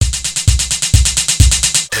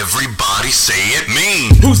Everybody say it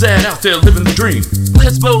mean. Who's that out there living the dream?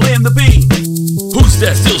 Let's blow in the bean. Who's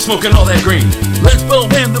that still smoking all that green? Let's blow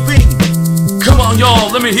in the bean. Come on,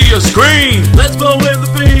 y'all, let me hear you scream. Let's blow in the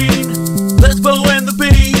bean. Let's blow in the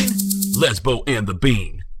bean. Let's blow in the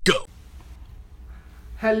bean. Go.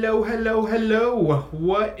 Hello, hello, hello.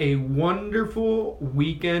 What a wonderful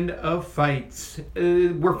weekend of fights.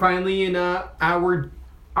 We're finally in our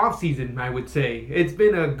off-season, I would say. It's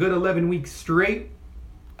been a good 11 weeks straight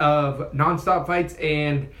of non-stop fights,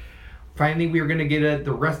 and finally we're going to get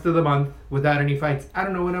the rest of the month without any fights. I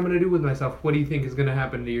don't know what I'm going to do with myself. What do you think is going to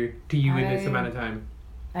happen to you in this amount of time?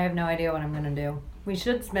 I have no idea what I'm going to do. We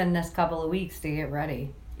should spend this couple of weeks to get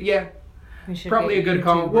ready. Yeah. We should Probably a get good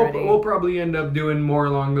call. YouTube ready. We'll probably end up doing more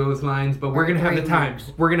along those lines, but we're going to have the time.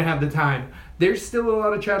 weeks. We're going to have the time. There's still a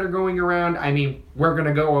lot of chatter going around. I mean, we're going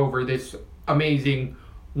to go over this amazing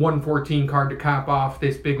 114 card to cap off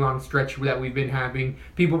this big long stretch that we've been having.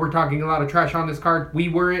 People were talking a lot of trash on this card. We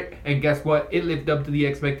weren't, and guess what? It lived up to the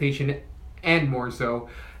expectation and more so.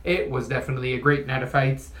 It was definitely a great night of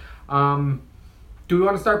fights. Do we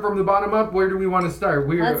want to start from the bottom up? Where do we want to start?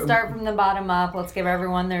 Let's start from the bottom up. Let's give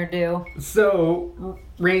everyone their due. So,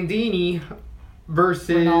 Randini versus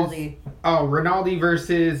Rinaldi. Rinaldi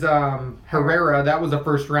versus Herrera. That was a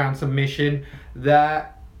first round submission.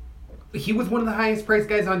 That he was one of the highest priced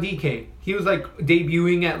guys on DK. He was like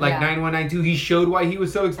debuting at like 9192. He showed why he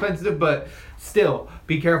was so expensive, but still,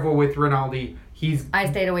 be careful with Rinaldi. I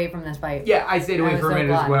stayed away from this fight. Yeah, I stayed away from it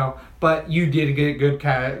as well. But you did get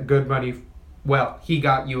good money. Well, he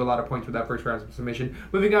got you a lot of points with that first round submission.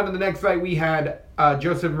 Moving on to the next fight, we had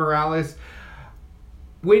Joseph Morales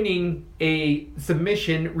winning a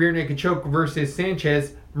submission rear naked choke versus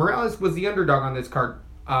Sanchez. Morales was the underdog on this card.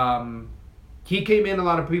 He came in, a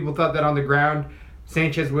lot of people thought that on the ground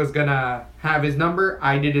Sanchez was going to have his number.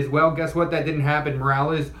 I did as well. Guess what? That didn't happen.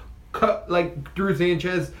 Morales cut through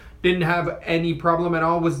Sanchez. Didn't have any problem at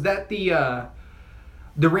all. Was that the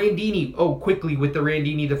Randini? Oh, quickly with the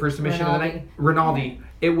Randini, the first submission of the night. Rinaldi.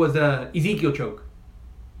 It was a Ezekiel choke.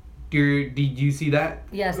 Did you see that?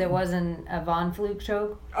 Yes, it wasn't a Von Fluke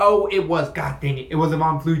choke. Oh, it was. God dang it. It was a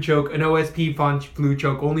Von Fluke choke. An OSP Von Fluke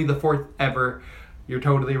choke. Only the fourth ever. You're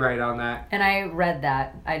totally right on that. And I read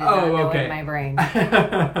that. I did not know it in my brain.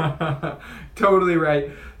 Totally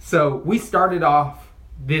right. So, we started off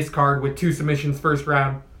this card with two submissions first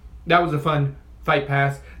round. That was a fun fight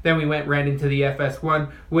pass. Then we went right into the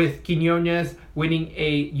FS1 with Quinones winning a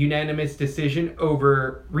unanimous decision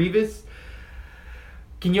over Rivas.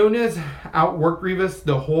 Quinones outworked Rivas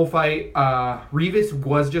the whole fight. Rivas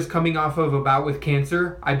was just coming off of a bout with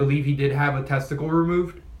cancer. I believe he did have a testicle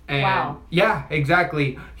removed. And wow. Yeah,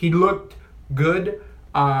 exactly. He looked good.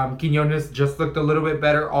 Quinones just looked a little bit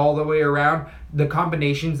better all the way around. The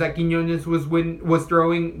combinations that Quinones was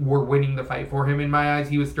throwing were winning the fight for him in my eyes.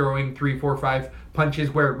 He was throwing 3, 4, 5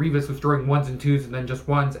 punches where Rivas was throwing ones and twos and then just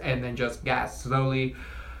ones and then just gas slowly.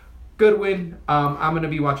 Good win. I'm going to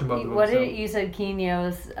be watching both of them. What did you said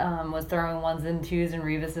Quinones was throwing ones and twos and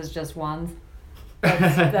Rivas is just ones?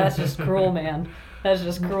 That's just cruel, man. That's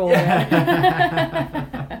just cruel, man.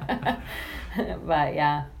 But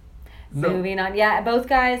yeah. Moving on. Yeah, both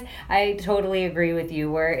guys, I totally agree with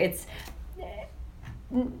you where it's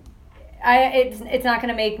not going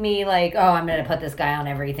to make me like, oh, I'm going to put this guy on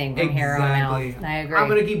everything from here on out. I agree. I'm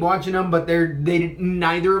going to keep watching them, but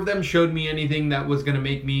neither of them showed me anything that was going to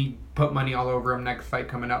make me put money all over them next fight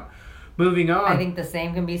coming up. Moving on. I think the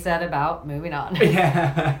same can be said about moving on.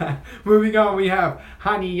 Yeah. Moving on, we have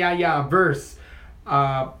Hani Yaya versus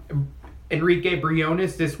Enrique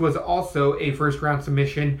Briones. This was also a first round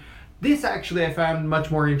submission. This actually I found much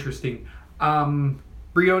more interesting.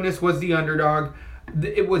 Briones was the underdog.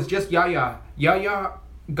 It was just Yaya. Yaya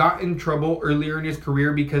got in trouble earlier in his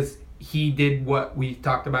career because he did what we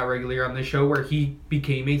talked about regularly on the show where he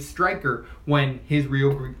became a striker when his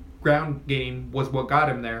real ground game was what got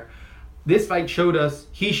him there. This fight showed us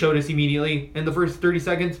immediately in the first 30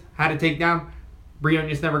 seconds, had a takedown.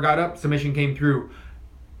 Briones never got up, submission came through.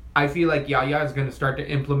 I feel like Yaya is going to start to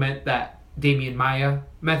implement that Damian Maia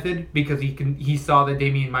method because he saw that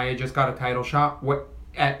Damian Maia just got a title shot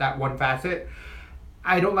at that one facet.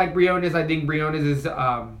 I don't like Briones. I think Briones is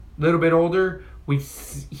a little bit older.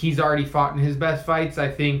 He's already fought in his best fights. I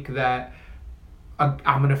think that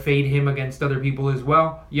I'm going to fade him against other people as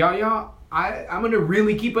well. Yaya, I'm going to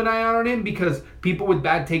really keep an eye out on him because people with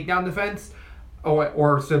bad takedown defense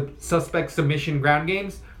or suspect submission ground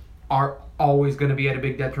games are always going to be at a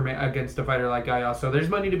big detriment against a fighter like Yaya. So there's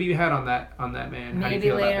money to be had on that man.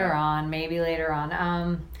 Maybe later on.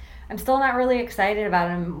 I'm still not really excited about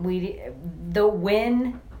him. The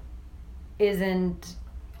win isn't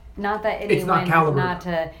Not that any It's not wins, caliber. not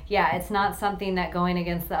to, yeah, it's not something that going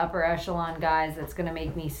against the upper echelon guys that's going to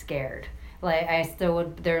make me scared. Like, I still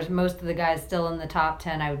would, there's most of the guys still in the top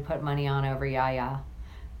 10 I would put money on over Yaya.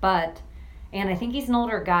 But, and I think he's an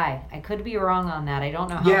older guy. I could be wrong on that. I don't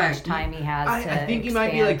know how much time he has to I think he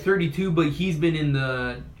might be expand. like 32, but he's been in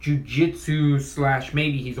the jiu-jitsu /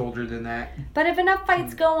 maybe he's older than that. But if enough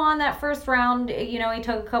fights go on that first round, you know, he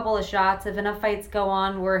took a couple of shots. If enough fights go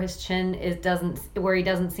on where his chin where he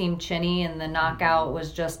doesn't seem chinny and the knockout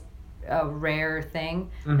was just a rare thing,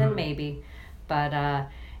 then maybe. But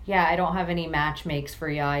yeah, I don't have any match makes for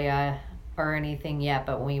Yaya or anything yet.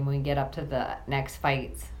 But when we get up to the next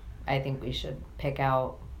fights, I think we should pick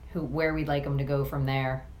out where we'd like him to go from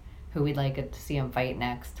there. Who we'd like to see him fight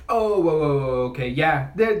next. Oh, whoa, okay,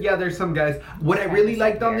 yeah, there's some guys. What I really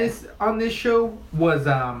liked on this show was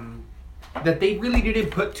that they really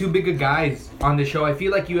didn't put too big of guys on the show. I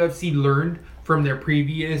feel like UFC learned from their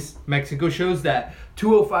previous Mexico shows that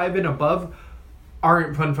 205 and above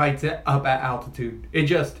aren't fun fights up at altitude. It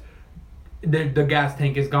just the gas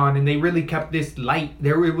tank is gone, and they really kept this light.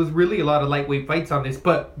 It was really a lot of lightweight fights on this,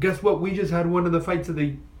 but guess what? We just had one of the fights of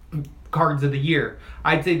the cards of the year.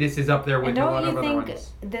 I'd say this is up there with And a lot of don't other you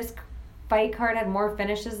ones. think this fight card had more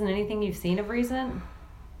finishes than anything you've seen of recent?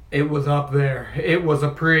 It was up there. It was a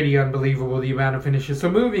pretty unbelievable, the amount of finishes. So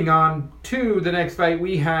moving on to the next fight,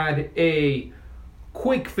 we had a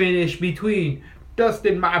quick finish between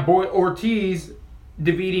Dustin, my boy Ortiz,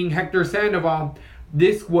 defeating Hector Sandoval.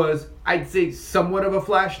 This was, I'd say, somewhat of a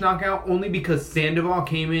flash knockout, only because Sandoval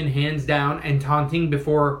came in hands down and taunting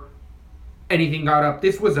before anything got up.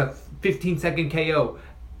 This was a 15-second KO.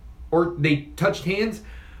 Or they touched hands.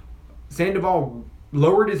 Sandoval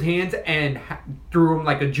lowered his hands and threw him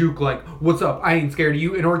like a juke, like, what's up? I ain't scared of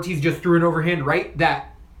you. And Ortiz just threw an overhand right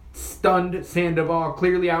that stunned Sandoval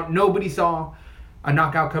clearly out. Nobody saw a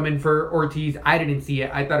knockout come in for Ortiz. I didn't see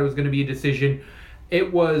it. I thought it was going to be a decision.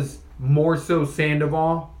 It was more so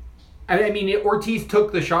Sandoval. I mean, Ortiz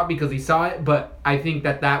took the shot because he saw it, but I think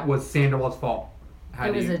that was Sandoval's fault.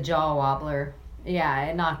 It was a jaw wobbler. Yeah,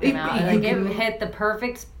 it knocked him out. Like, it hit the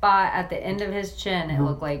perfect spot at the end of his chin, it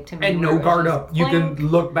looked like to me. And no guard up. You can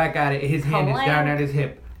look back at it. His hand is down at his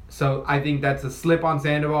hip. So I think that's a slip on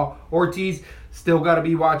Sandoval. Ortiz, still got to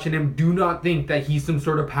be watching him. Do not think that he's some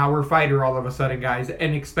sort of power fighter all of a sudden, guys,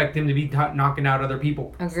 and expect him to be knocking out other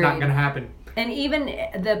people. Agreed. It's not going to happen. And even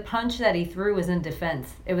the punch that he threw was in defense.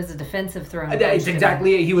 It was a defensive throw. That's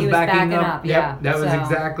exactly it. He was backing up. Yeah, Yep, that was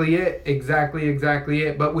exactly it. Exactly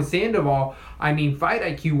it. But with Sandoval, I mean, fight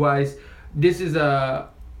IQ wise, this is a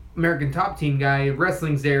American Top Team guy.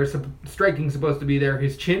 Wrestling's there. Striking's supposed to be there.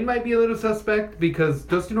 His chin might be a little suspect because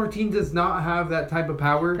Dustin Ortiz does not have that type of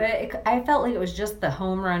power. But I felt like it was just the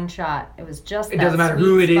home run shot. It was just. It doesn't matter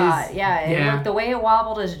who it is. Yeah, looked, the way it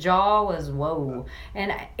wobbled his jaw was whoa,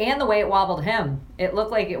 and the way it wobbled him, it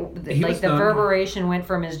looked like the reverberation went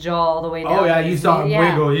from his jaw all the way down. Oh yeah, you saw him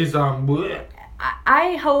wiggle. You saw him. Bleh.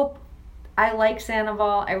 I hope. I like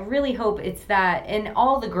Sandoval. I really hope it's that. And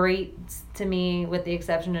all the greats, to me, with the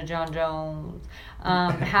exception of John Jones,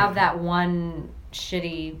 have that one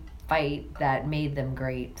shitty fight that made them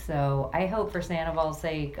great. So I hope for Sandoval's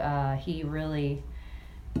sake, he really...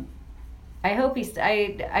 I hope he's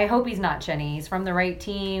not Chenny. He's from the right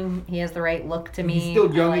team. He has the right look to me. He's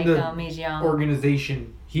still young I like in the him. He's young.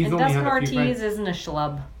 Organization. He's and only Dustin had a few Ortiz fights. isn't a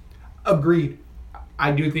schlub. Agreed.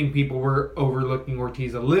 I do think people were overlooking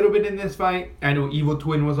Ortiz a little bit in this fight. I know Evil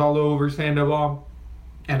Twin was all over Sandoval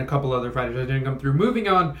and a couple other fighters that didn't come through. Moving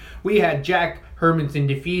on, we had Jack Hermanson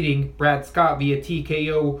defeating Brad Scott via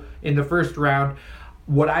TKO in the first round.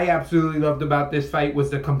 What I absolutely loved about this fight was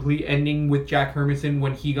the complete ending with Jack Hermanson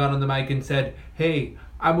when he got on the mic and said, hey,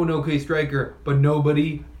 I'm an okay striker, but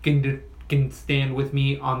nobody can stand with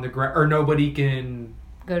me on the ground, or nobody can...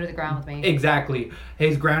 Go to the ground with me. Exactly.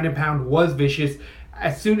 His ground and pound was vicious.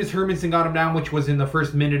 As soon as Hermanson got him down, which was in the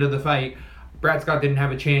first minute of the fight, Brad Scott didn't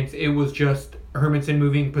have a chance. It was just Hermanson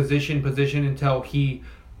moving position until he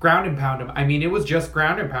ground and pound him. I mean, it was just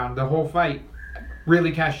ground and pound the whole fight.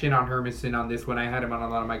 Really cashed in on Hermanson on this one. I had him on a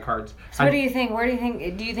lot of my cards. So what do you think? Where do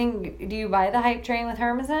you think? Do you buy the hype train with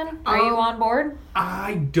Hermanson? Are you on board?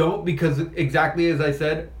 I don't, because exactly as I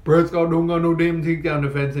said, Brad Scott don't got no damn takedown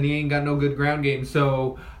defense and he ain't got no good ground game.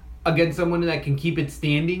 So against someone that can keep it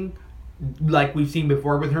standing, like we've seen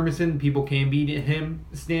before with Hermanson, people can beat him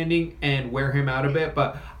standing and wear him out a bit.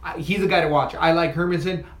 But he's a guy to watch. I like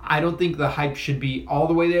Hermanson. I don't think the hype should be all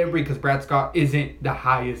the way there because Brad Scott isn't the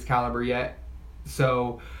highest caliber yet.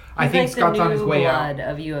 So I think like Scott's on his way out.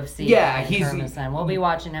 of UFC. Yeah, he's Hermanson. We'll be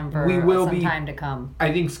watching him for some time to come.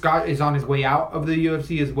 I think Scott is on his way out of the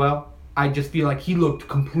UFC as well. I just feel like he looked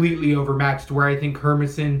completely overmatched, where I think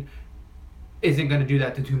Hermansson isn't going to do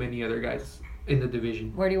that to too many other guys in the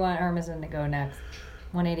division. Where do you want Hermansson to go next?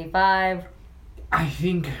 185? I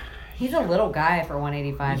think... He's a little guy for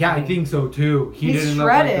 185. Yeah, I think so too. He He's didn't look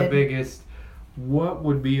like the shredded. biggest. What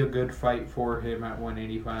would be a good fight for him at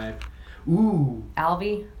 185? Ooh,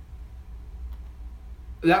 Alvey?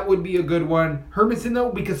 that would be a good one. Hermansson,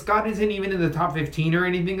 though, because Scott isn't even in the top 15 or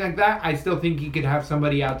anything like that, I still think he could have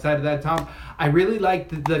somebody outside of that top. I really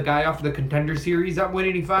liked the guy off the Contender Series at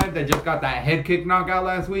 185 that just got that head kick knockout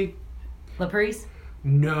last week. Laprice?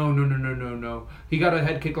 No. He got a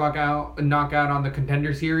head kick knockout on the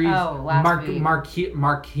Contender Series. Oh, last week. Joaquin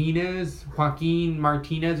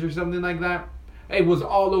Martinez or something like that. It was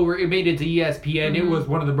all over. It made it to ESPN. It was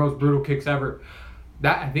one of the most brutal kicks ever.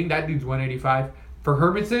 I think that dude's 185. For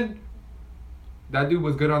Hermansson, that dude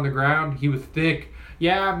was good on the ground. He was thick.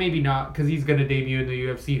 Yeah, maybe not, because he's going to debut in the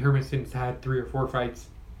UFC. Hermansson's had 3 or 4 fights.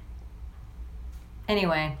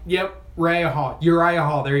 Anyway. Yep, Uriah Hall.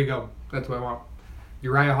 There you go. That's what I want.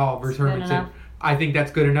 Uriah Hall versus Hermansson. Enough. I think that's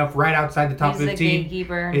good enough. Right outside the top He's 15. the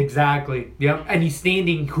gatekeeper. Exactly. Yep. And he's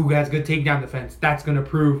standing. Who has good takedown defense? That's going to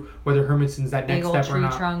prove whether Hermansson's that Big next old step or tree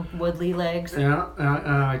not. trunk, woodley legs.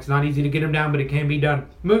 Yeah. It's not easy to get him down, but it can be done.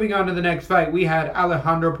 Moving on to the next fight, we had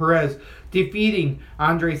Alejandro Perez defeating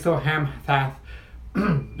Andre Sohamthath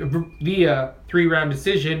via 3-round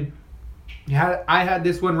decision. I had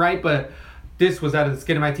this one right, but this was out of the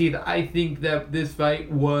skin of my teeth. I think that this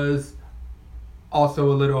fight was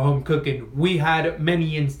also a little home cooking. We had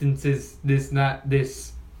many instances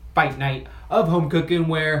this fight night of home cooking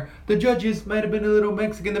where the judges might have been a little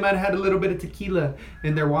Mexican. They might have had a little bit of tequila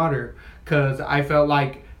in their water. Because I felt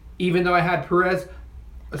like, even though I had Perez,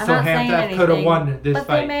 Sohamthath could have won this but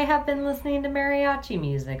fight. They may have been listening to mariachi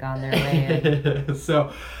music on their way in.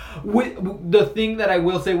 So, the thing that I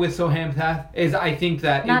will say with Sohamthath is I think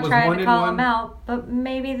that Not it was trying to call 1-1 them out, but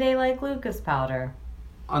maybe they like Lucas powder.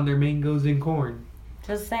 on their mangoes and corn.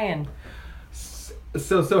 Just saying.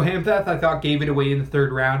 So Sohamthath, I thought, gave it away in the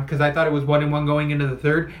third round because I thought it was 1-1 going into the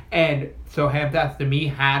third. And Sohamthath, to me,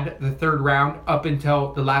 had the third round up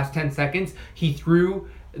until the last 10 seconds. He threw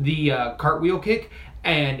the cartwheel kick,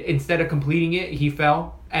 and instead of completing it, he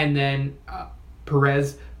fell. And then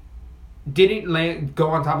Perez didn't go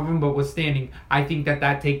on top of him, but was standing. I think that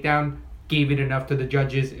takedown gave it enough to the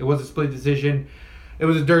judges. It was a split decision. It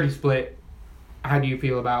was a dirty split. How do you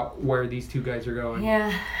feel about where these two guys are going?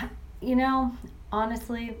 Yeah.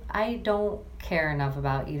 Honestly, I don't care enough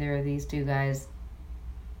about either of these two guys.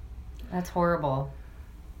 That's horrible.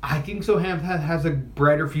 I think Sohamthath has a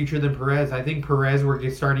brighter future than Perez. I think Perez, we're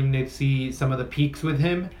just starting to see some of the peaks with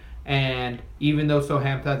him. And even though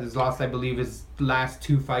Sohamthath has lost, I believe, his last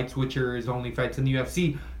 2 fights, which are his only fights in the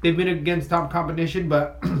UFC, they've been against top competition.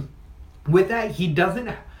 But with that, he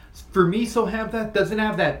doesn't... For me, Sohamthath doesn't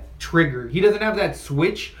have that trigger. He doesn't have that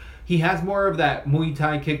switch. He has more of that Muay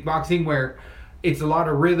Thai kickboxing where it's a lot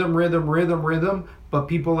of rhythm, but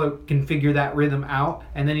people can figure that rhythm out.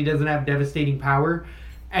 And then he doesn't have devastating power.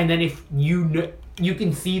 And then if you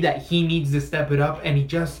can see that he needs to step it up, and he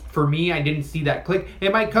just, for me, I didn't see that click.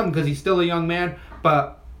 It might come because he's still a young man,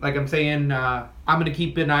 but like I'm saying, I'm going to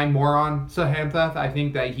keep an eye more on Sohamthath. I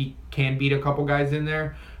think that he can beat a couple guys in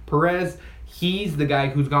there. Perez, he's the guy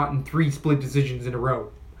who's gotten 3 split decisions in a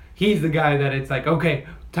row. He's the guy that it's like, okay,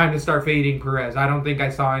 time to start fading Perez. I don't think I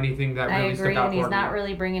saw anything that really stuck out for me. I agree, and he's not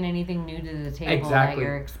really bringing anything new to the table that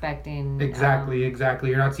you're expecting. Exactly.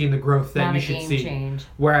 You're not seeing the growth that you should see. Change.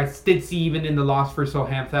 Where I did see, even in the loss for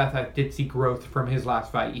Sohamthath, I did see growth from his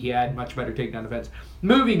last fight. He had much better takedown defense.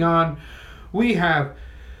 Moving on, we have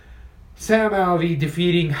Sam Alvey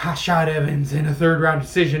defeating Rashad Evans in a 3rd-round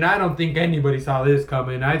decision. I don't think anybody saw this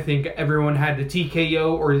coming. I think everyone had the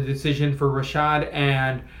TKO or the decision for Rashad,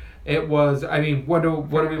 and it was, I mean, what do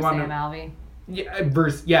we want Sam to...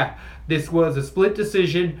 Alvey? Yeah, this was a split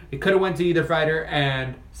decision. It could have went to either fighter,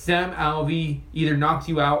 and Sam Alvey either knocks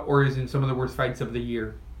you out or is in some of the worst fights of the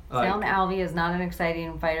year. Sam Alvey is not an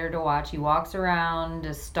exciting fighter to watch. He walks around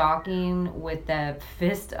just stalking with the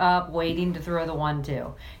fist up, waiting to throw the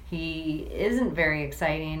 1-2. He isn't very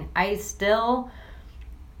exciting. I still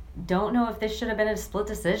don't know if this should have been a split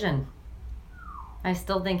decision. I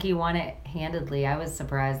still think he won it handedly. I was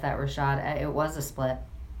surprised that it was a split.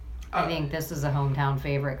 I think this was a hometown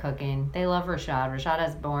favorite cooking. They love Rashad. Rashad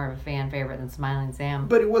has more of a fan favorite than Smiling Sam.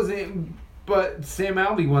 But it wasn't... But Sam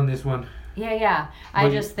Alvey won this one. Yeah. I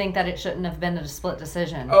just think that it shouldn't have been a split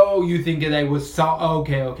decision. Oh, you think that it was...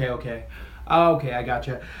 Okay. Okay, I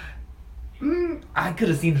gotcha. I could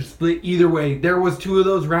have seen a split either way. There was 2 of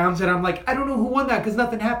those rounds that I'm like, I don't know who won that because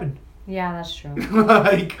nothing happened. Yeah, that's true.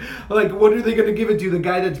 like what are they going to give it to? The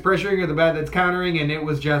guy that's pressuring or the guy that's countering? And it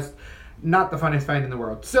was just not the funnest fight in the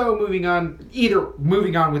world. So moving on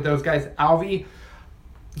with those guys. Alvi,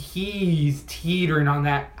 he's teetering on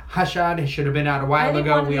that. Hashad, he should have been out a while I think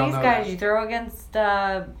ago. one of We all these know guys that. you throw against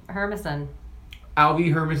Hermison.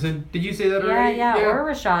 Alvi Hermanson. Did you say that Yeah, already? yeah, or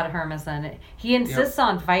Rashad Hermison. He insists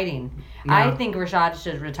on fighting. Yeah. I think Rashad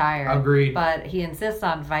should retire. Agreed. But he insists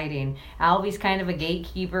on fighting. Alvy's kind of a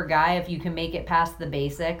gatekeeper guy if you can make it past the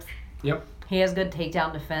basics. Yep. He has good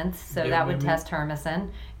takedown defense, so Yeah, that would maybe. test Hermison.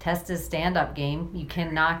 Test his stand-up game. You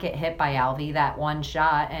cannot get hit by Alvy that one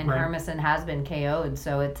shot, and Right. Hermison has been KO'd,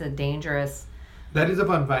 so it's a dangerous... That is a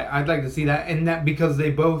fun fight. I'd like to see that. And that because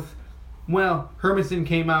they both, Hermanson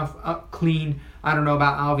came off clean. I don't know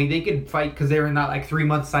about Alvi. They could fight because they're in that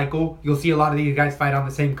 3-month cycle. You'll see a lot of these guys fight on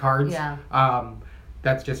the same cards. Yeah.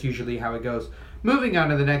 That's just usually how it goes. Moving on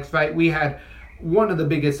to the next fight, we had one of the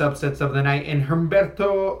biggest upsets of the night in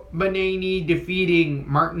Humberto Benigni defeating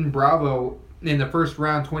Martin Bravo in the first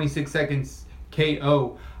round, 26 seconds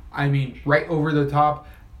KO. I mean, right over the top.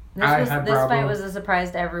 This Bravo. fight was a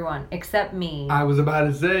surprise to everyone, except me. I was about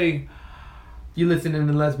to say, you listening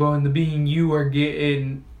to Lesbo and the Bean, you are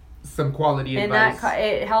getting some quality And advice.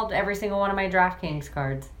 it helped every single one of my DraftKings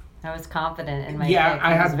cards. I was confident in my Yeah, pick.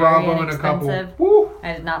 I It had was very Bravo in a couple. inexpensive. Woo!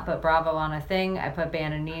 I did not put Bravo on a thing. I put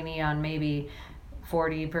Bananini on maybe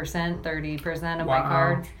 40%, 30% of my Wow.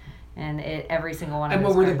 cards. And every single one of And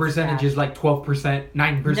his what were the cards percentages? crashed. Like 12%,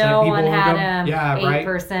 9% No of people one with had them? him. Yeah,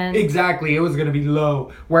 8%. right? Exactly. It was going to be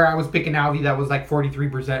low. Where I was picking Alvi, that was like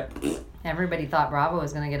 43%. Everybody thought Bravo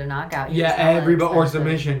was going to get a knockout. He Yeah, was hella everybody. Or expensive.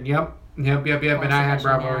 submission. Yep. Or And I had submission,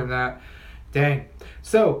 Bravo yeah. in that. Dang.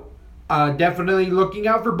 So, definitely looking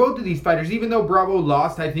out for both of these fighters. Even though Bravo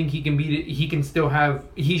lost, I think he can beat it. He can still have.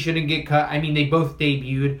 He shouldn't get cut. I mean, they both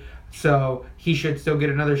debuted, so he should still get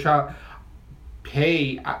another shot.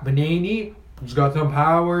 Hey, Benani, he's got some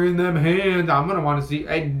power in them hands. I'm gonna want to see.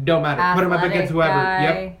 It don't matter. Put him up Athletic against whoever. guy.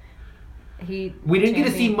 Yep. We didn't get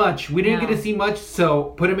to see much. We didn't No. get to see much. So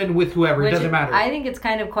put him in with whoever. It doesn't matter. I think it's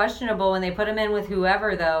kind of questionable when they put him in with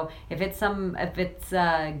whoever, though. If it's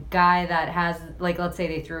a guy that has, like, let's say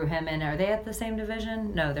they threw him in. Are they at the same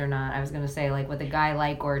division? No, they're not. I was gonna say with a guy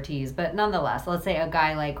like Ortiz, but nonetheless, let's say a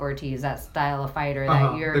guy like Ortiz, that style of fighter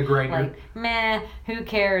that you're the grinder. like, meh, who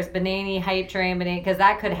cares? Benani hype train, because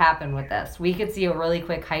that could happen with this. We could see a really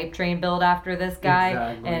quick hype train build after this guy,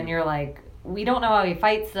 Exactly. and you're like. We don't know how he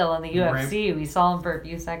fights still in the UFC. We saw him for a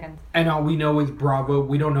few seconds. And all we know is Bravo.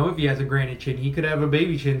 We don't know if he has a granite chin. He could have a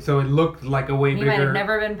baby chin, so it looked like a way He bigger. might have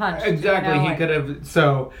never been punched. Exactly, You know, he could have.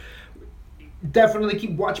 So definitely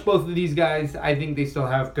watch both of these guys. I think they still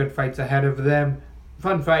have good fights ahead of them.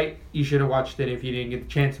 Fun fight. You should have watched it if you didn't get the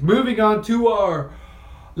chance. Moving on to our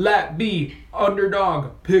Lat B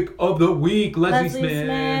underdog pick of the week, Leslie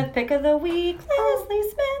Smith. pick of the week, Leslie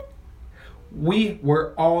Smith. We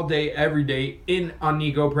were all day, every day in on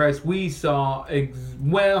Nico Price. We saw, it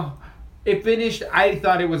finished. I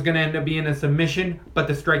thought it was going to end up being a submission, but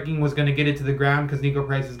the striking was going to get it to the ground because Nico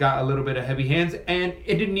Price has got a little bit of heavy hands, and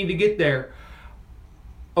it didn't need to get there.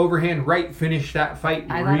 Overhand right finished that fight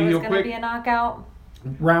I thought it was real going to quick. be a knockout.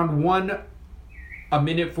 Round 1, a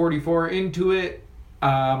minute 44 into it.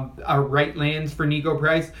 A right lands for Nico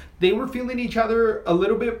Price. They were feeling each other a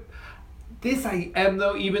little bit. This I am,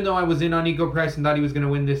 though, even though I was in on Nico Price and thought he was going to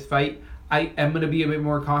win this fight, I am going to be a bit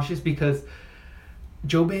more cautious because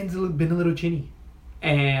Joe Band's been a little chinny.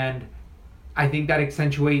 And I think that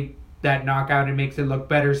accentuates that knockout and makes it look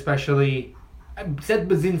better, especially Seth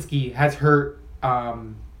Baczynski has hurt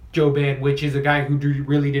Joe Band, which is a guy who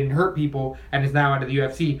really didn't hurt people and is now out of the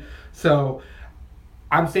UFC. So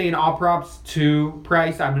I'm saying all props to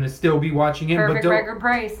Price. I'm going to still be watching him. Perfect but record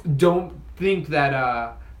Price. don't think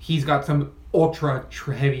that he's got some ultra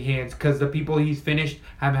heavy hands because the people he's finished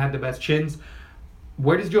haven't had the best chins.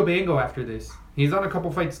 Where does Joe Band go after this? He's on a couple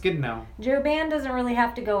fight skid now. Joe Band doesn't really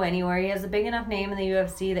have to go anywhere. He has a big enough name in the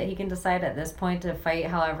UFC that he can decide at this point to fight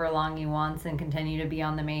however long he wants and continue to be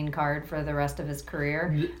on the main card for the rest of his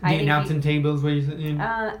career. The I think announcing tables where you're saying?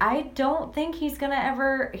 I don't think he's gonna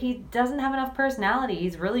ever. He doesn't have enough personality.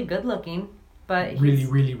 He's really good looking, but really,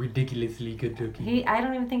 really ridiculously good looking. I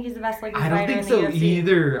don't even think he's the best looking I fighter don't think in the so UFC.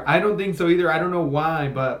 either. I don't think so either. I don't know why,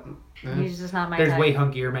 but He's just not my there's type. way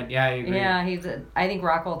hunkier men. Yeah, I agree. Yeah, I think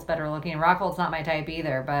Rockhold's better looking. Rockhold's not my type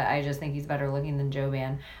either, but I just think he's better looking than Joe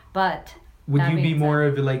Band. But Would that you be being more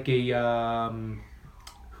said- of like a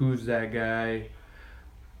who's that guy?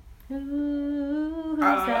 Ooh, who's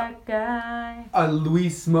that guy? A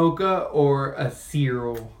Luis Smoka or a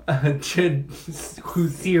Cyril?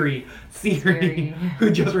 Who's Siri? Siri.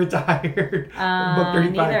 Who just retired. Book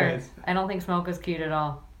 35 Neither. days. I don't think Smoke is cute at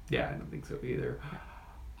all. Yeah, I don't think so either.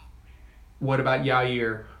 What about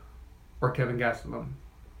Yair? Or Kevin Gastelum?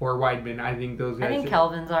 Or Weidman? I think those guys... I think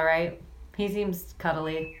Kelvin's alright. He seems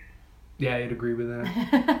cuddly. Yeah, I'd agree with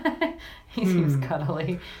that. He seems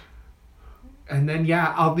cuddly. And then,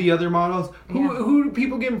 yeah, all the other models. Who do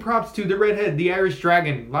people give props to? The redhead, the Irish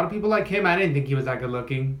Dragon. A lot of people like him. I didn't think he was that good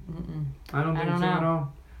looking. I don't think so at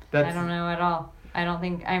all. I don't know at all. I don't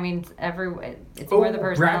think, I mean, it's more the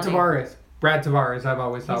personality. Brad Tavares, I've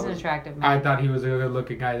always thought He's an attractive man. I thought he was a good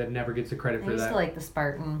looking guy that never gets the credit I for used that. to like the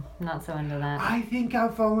Spartan. Not so into that. I think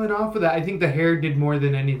I've fallen off of that. I think the hair did more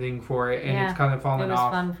than anything for it, and it's kind of fallen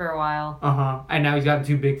off. It was fun for a while. And now he's gotten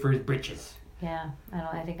too big for his britches. Yeah,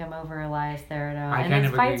 I think I'm over Elias Theodore. I And kind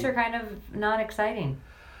his of fights agree. are kind of not exciting.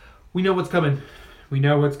 We know what's coming.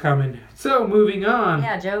 So, moving on.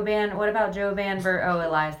 Yeah, Joe Ban. What about Joe Ban?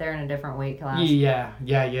 Elias, they're in a different weight class. Yeah.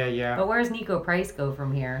 But where's Nico Price go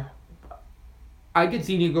from here? I could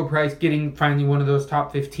see Nico Price getting finally one of those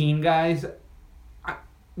top 15 guys.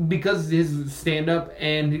 Because his stand-up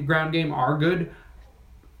and ground game are good,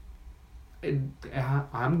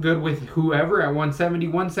 I'm good with whoever at 170.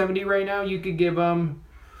 170 right now, you could give I'm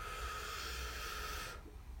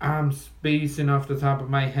spacing off the top of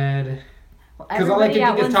my head. Because all I can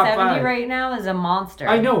Everybody think at is top 170 5. right now is a monster.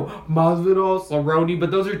 I know. Masvidal, Cerrone,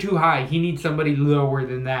 but those are too high. He needs somebody lower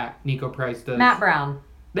than that. Nico Price does. Matt Brown.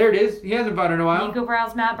 There it is. He hasn't fought in a while. Nico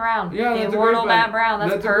Brown's Matt Brown. Yeah, the that's immortal a great fight. Matt Brown.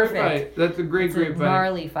 That's perfect. A great fight. That's a great fight.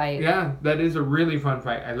 Gnarly fight. Yeah, that is a really fun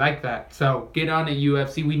fight. I like that. So get on at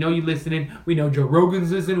UFC. We know you listening. We know Joe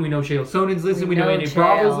Rogan's listening. We know Chael Sonnen's listening. We know Andy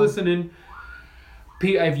Bravo's listening.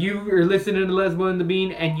 If you are listening to Lesbo and the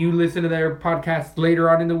Bean and you listen to their podcast later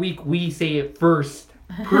on in the week, we say it first.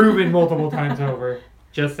 Proven multiple times over.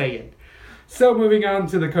 Just say it. So moving on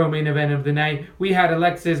to the co-main event of the night, we had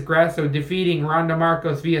Alexis Grasso defeating Ronda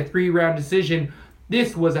Marcos via 3-round decision.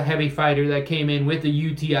 This was a heavy fighter that came in with a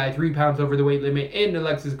UTI, 3 pounds over the weight limit in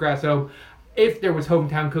Alexis Grasso. If there was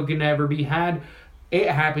hometown cooking to ever be had, it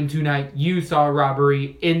happened tonight. You saw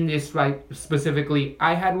robbery in this fight specifically.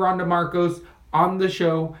 I had Ronda Marcos on the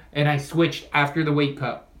show, and I switched after the weight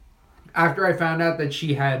cut. After I found out that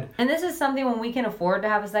she had... And this is something when we can afford to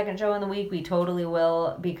have a second show in the week, we totally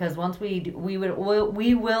will, because once we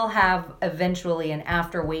will have eventually an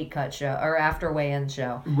after weight cut show or after weigh-in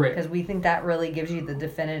show. Right. Because we think that really gives you the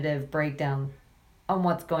definitive breakdown on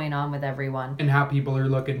what's going on with everyone. And how people are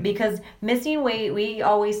looking. Because missing weight, we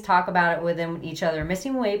always talk about it within each other.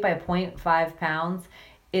 Missing weight by 0.5 pounds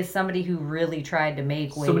is somebody who really tried to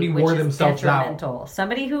make weight, Somebody which wore is themselves detrimental.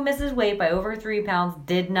 Somebody who misses weight by over 3 pounds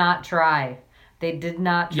did not try. They did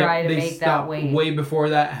not try to make that weight. Way before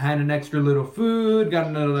that, had an extra little food, got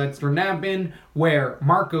another extra nap in, where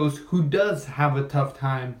Marcos, who does have a tough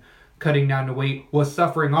time cutting down the weight, was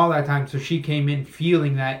suffering all that time, so she came in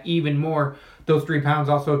feeling that even more. Those 3 pounds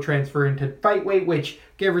also transfer into fight weight, which,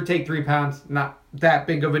 give or take 3 pounds, not that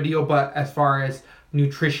big of a deal, but as far as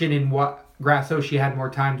nutrition and what Grasso, she had more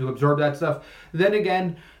time to absorb that stuff. Then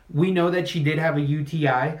again, we know that she did have a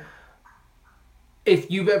UTI. If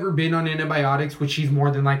you've ever been on antibiotics, which she's more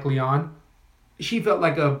than likely on, she felt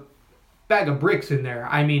like a bag of bricks in there.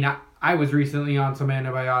 I mean, I was recently on some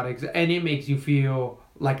antibiotics, and it makes you feel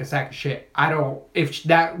like a sack of shit. If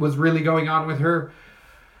that was really going on with her,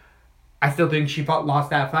 I still think she lost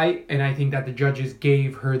that fight, and I think that the judges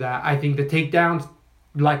gave her that. I think the takedowns,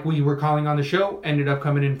 like we were calling on the show, ended up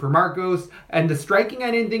coming in for Marcos. And the striking,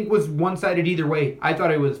 I didn't think was one-sided either way. I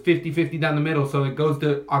thought it was 50-50 down the middle, so it goes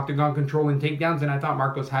to octagon control and takedowns, and I thought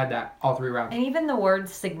Marcos had that all 3 rounds. And even the word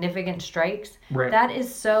significant strikes, Right. that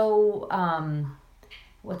is so,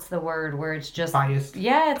 what's the word where it's just... Biased.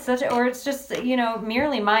 Yeah, it's just,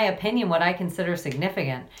 merely my opinion, what I consider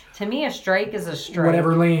significant. To me, a strike is a strike.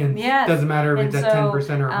 Whatever lands. Yes. Doesn't matter if And it's at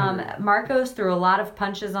 10% or 100. Marcos threw a lot of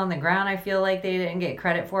punches on the ground. I feel like they didn't get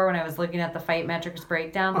credit for when I was looking at the fight metrics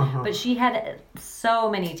breakdown. But she had so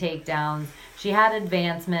many takedowns. She had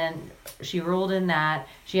advancement. She ruled in that.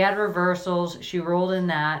 She had reversals. She ruled in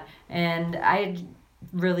that. And I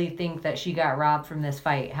really think that she got robbed from this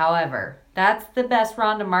fight. However, that's the best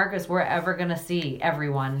Ronda Marcos we're ever going to see,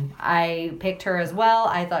 everyone. I picked her as well.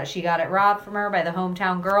 I thought she got it robbed from her by the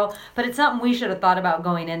hometown girl. But it's something we should have thought about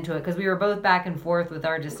going into it, because we were both back and forth with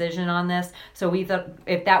our decision on this. So we thought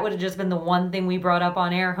if that would have just been the one thing we brought up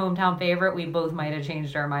on air, hometown favorite, we both might have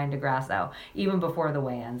changed our mind to Grasso, even before the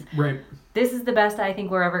weigh-ins. Right. This is the best I think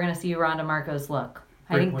we're ever going to see Ronda Marcos look.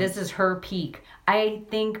 I think this is her peak. I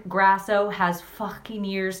think Grasso has fucking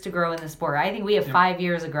years to grow in the sport. I think we have 5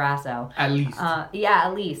 years of Grasso. At least. Yeah,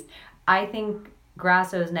 at least. I think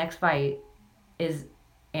Grasso's next fight is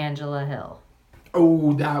Angela Hill.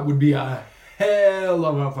 Oh, that would be a hell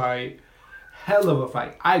of a fight. Hell of a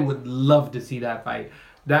fight. I would love to see that fight.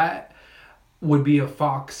 That would be a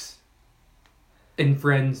Fox and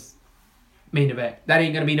Friends main event. That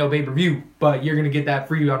ain't going to be no pay-per-view, but you're going to get that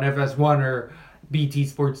free on FS1 or BT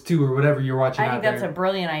Sports 2 or whatever you're watching I out think there. that's a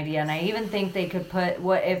brilliant idea, and I even think they could put,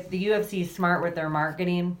 what if the UFC is smart with their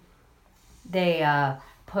marketing, they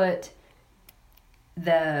put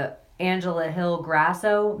the Angela Hill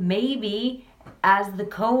Grasso maybe as the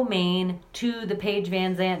co-main to the Paige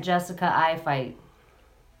Van Zant Jessica Eye fight.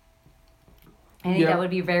 I think that would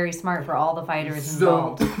be very smart for all the fighters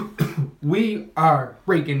involved. We are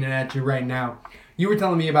breaking it at you right now. You were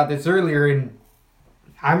telling me about this earlier, and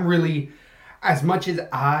I'm really, as much as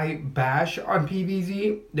I bash on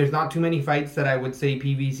PVZ, there's not too many fights that I would say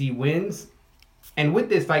PVZ wins. And with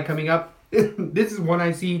this fight coming up, this is one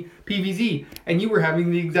I see PVZ. And you were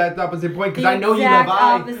having the exact opposite point, because I know you love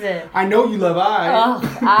opposite. I know you love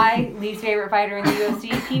I least favorite fighter in the UFC.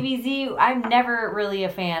 PVZ, I'm never really a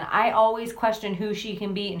fan. I always question who she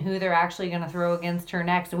can beat and who they're actually going to throw against her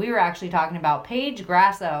next. We were actually talking about Paige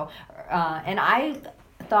Grasso, and I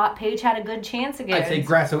thought Paige had a good chance against I'd say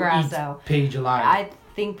Grasso eats Paige alive. I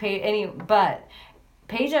think but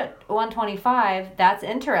Paige at 125, that's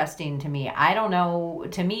interesting to me. I don't know.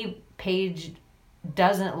 To me, Paige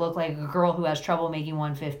doesn't look like a girl who has trouble making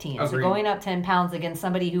 115. Agreed. So going up 10 pounds against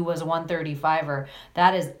somebody who was a 135er,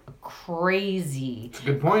 that is crazy. That's a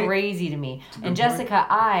good point. Crazy to me. And Jessica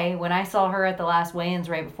when I saw her at the last weigh-ins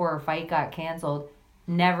right before her fight got canceled,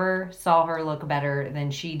 never saw her look better than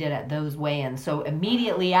she did at those weigh-ins. So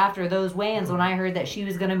immediately after those weigh-ins, when I heard that she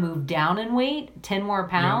was going to move down in weight, 10 more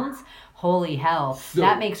pounds, holy hell. So,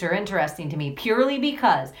 that makes her interesting to me, purely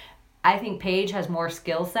because I think Paige has more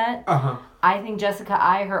skill set. I think Jessica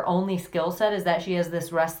her only skill set is that she has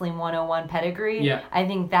this Wrestling 101 pedigree. Yeah. I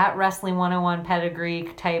think that Wrestling 101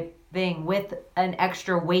 pedigree type thing with an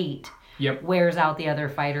extra weight wears out the other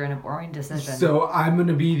fighter in a boring decision. So I'm going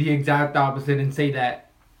to be the exact opposite and say that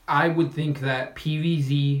I would think that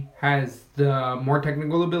PVZ has the more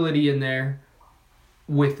technical ability in there.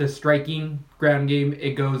 With the striking ground game,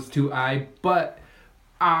 it goes to but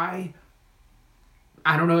I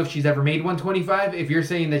don't know if she's ever made 125. If you're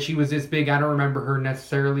saying that she was this big, I don't remember her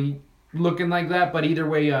necessarily looking like that. But either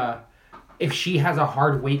way, if she has a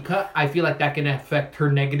hard weight cut, I feel like that can affect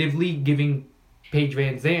her negatively, giving Paige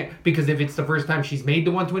Van Zant. Because if it's the first time she's made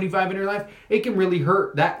the 125 in her life, it can really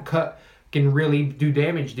hurt. That cut can really do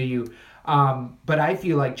damage to you. But I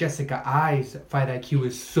feel like Jessica Ai's fight IQ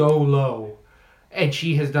is so low. And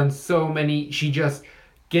she has done so many. She just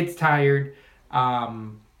gets tired.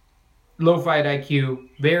 Low fight IQ.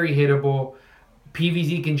 Very hittable.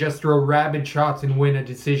 PVZ can just throw rabid shots and win a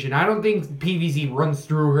decision. I don't think PVZ runs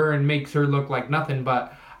through her and makes her look like nothing.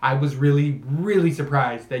 But I was really, really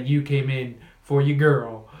surprised that you came in for your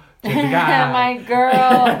girl. Jessica Ai. My girl.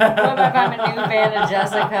 What if I'm a new fan of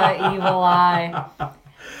Jessica Evil Eye?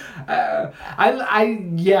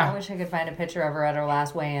 I wish I could find a picture of her at her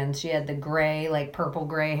last weigh-in. She had the gray, like purple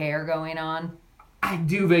gray hair going on. I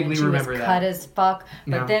do vaguely remember that. She was cut as fuck,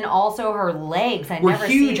 but then also her legs. I were never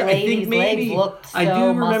huge. see I ladies' think maybe legs look so I do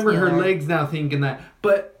remember muscular. her legs now, thinking that.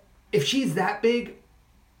 But if she's that big,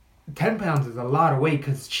 10 pounds is a lot of weight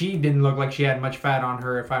because she didn't look like she had much fat on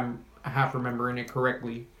her. If I'm half remembering it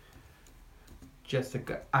correctly,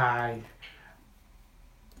 Jessica Ai.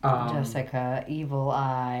 Jessica Evil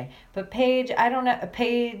Eye, but Paige, I don't know.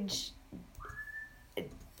 Paige,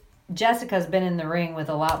 Jessica's been in the ring with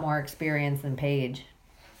a lot more experience than Paige.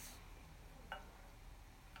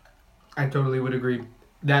 I totally would agree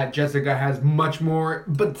that Jessica has much more,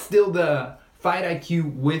 but still the fight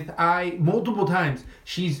IQ with Ai multiple times.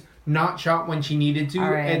 She's not shot when she needed to,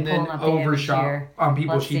 and then overshot on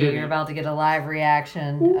people she didn't. You're about to get a live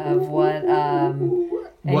reaction of what.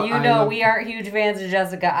 And what you know we aren't huge fans of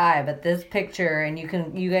Jessica Ai, but this picture, and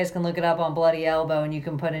you guys can look it up on Bloody Elbow, and you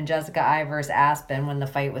can put in Jessica Ai versus Aspen when the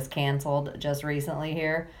fight was canceled just recently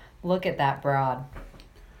here. Look at that broad.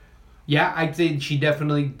 Yeah, I'd say she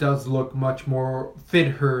definitely does look much more fit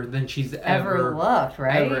her than she's ever looked,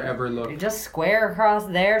 right? Ever looked. Just square across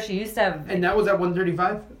there. She used to have... And that was at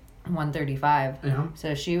 135? 135. Yeah.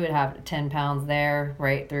 So she would have 10 pounds there,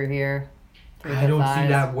 right through here. I don't see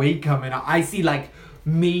that weight coming out. I see like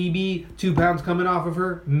maybe 2 pounds coming off of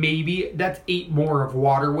her. Maybe. That's 8 more of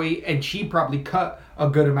water weight. And she probably cut a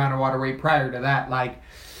good amount of water weight prior to that. Like,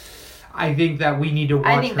 I think that we need to watch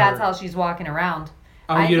her. I think that's how she's walking around.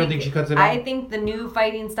 Oh, you don't think she cuts it off? I think the new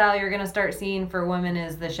fighting style you're going to start seeing for women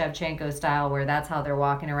is the Shevchenko style, where that's how they're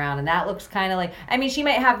walking around. And that looks kind of like, I mean, she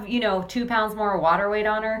might have, 2 pounds more water weight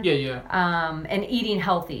on her. Yeah. And eating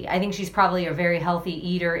healthy. I think she's probably a very healthy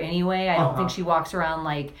eater anyway. I don't think she walks around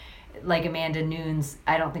like Amanda Nunes.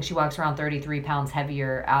 I don't think she walks around 33 pounds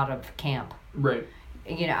heavier out of camp. Right.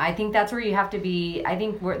 I think that's where you have to be. I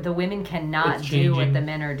think the women cannot It's do what changing. the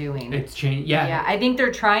men are doing. It's changed. Yeah. Yeah, I think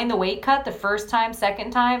they're trying the weight cut the first time,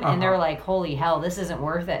 second time, and they're like, holy hell, this isn't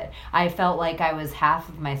worth it. I felt like I was half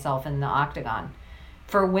of myself in the octagon.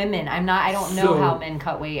 For women, I don't know how men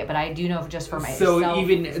cut weight, but I do know just for myself.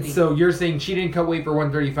 So you're saying she didn't cut weight for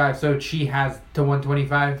 135, so she has to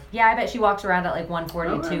 125? Yeah, I bet she walks around at like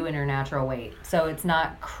 142 in her natural weight. So it's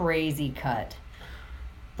not crazy cut.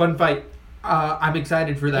 Fun fight. I'm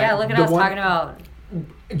excited for that. Yeah, look at us talking about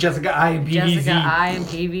Jessica I and PVZ. Jessica I and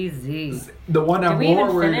PVZ. The one I'm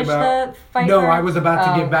more worried about. The fight No, card? I was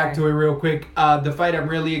about to get back okay. to it real quick. The fight I'm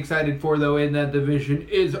really excited for, though, in that division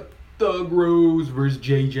is Thug Rose versus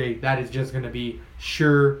JJ. That is just going to be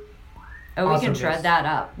sure. Oh, we can awesomeness. shred that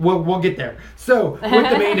up. We'll get there. So, with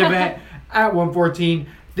the main event at 114,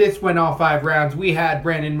 this went all 5 rounds. We had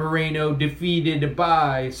Brandon Moreno defeated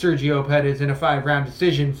by Sergio Pettis in a 5-round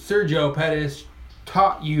decision. Sergio Pettis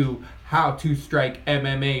taught you how to strike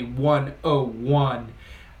MMA 101.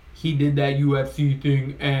 He did that UFC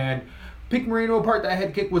thing and picked Moreno apart. That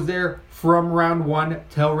head kick was there from round 1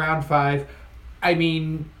 till round 5. I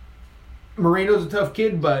mean, Moreno's a tough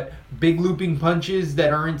kid, but big looping punches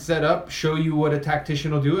that aren't set up show you what a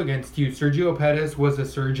tactician will do against you. Sergio Pettis was a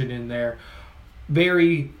surgeon in there.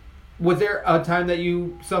 Was there a time that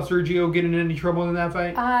you saw Sergio get in any trouble in that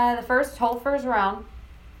fight? The whole first round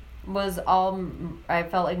was all, I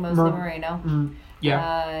felt like mostly Moreno.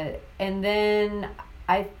 Yeah. And then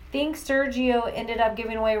I think Sergio ended up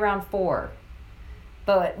giving away round 4.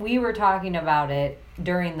 But we were talking about it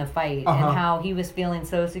during the fight and how he was feeling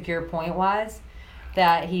so secure point-wise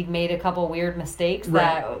that he'd made a couple weird mistakes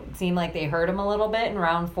that seemed like they hurt him a little bit in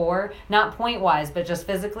round 4. Not point-wise, but just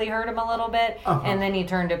physically hurt him a little bit. And then he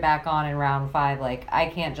turned it back on in round 5. Like, I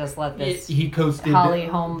can't just let this He coasted Holly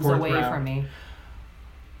Holmes fourth away round. from me.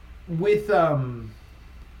 With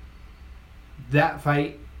that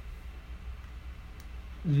fight,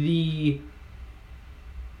 the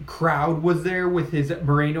crowd was there with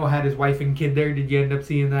Moreno had his wife and kid there. Did you end up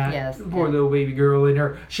seeing that? Yes. Poor little baby girl in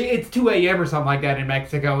her. It's 2 a.m. or something like that in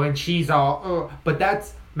Mexico, and she's all, but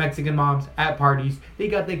that's Mexican moms at parties. They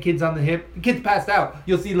got their kids on the hip. The kid's passed out.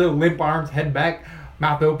 You'll see little limp arms, head back,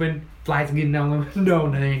 mouth open, flies getting down. No,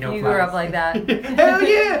 there ain't no You flies. grew up like that. Hell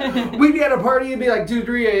yeah! We'd be at a party, it'd be like 2,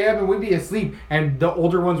 3 a.m. and we'd be asleep, and the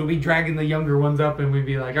older ones would be dragging the younger ones up, and we'd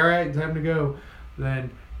be like, all right, time to go. Then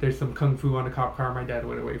there's some kung fu on a cop car. My dad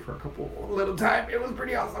went away for a little time. It was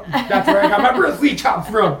pretty awesome. That's where I got my Bruce Lee chops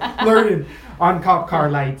from. Learning on cop car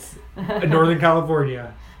lights in Northern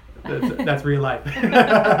California. That's real life.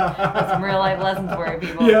 That's some real life lessons for you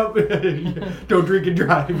people. Yep. Don't drink and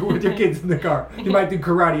drive with your kids in the car. You might do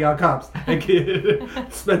karate on cops.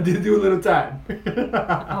 Do a little time.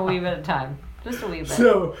 A wee bit of time. Just a wee bit.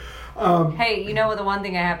 So, hey, you know what? The one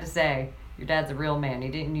thing I have to say, your dad's a real man. He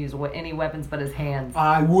didn't use any weapons but his hands.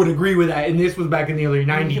 I would agree with that. And this was back in the early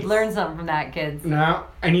 90s. You could learn something from that, kids. No,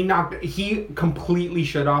 and he completely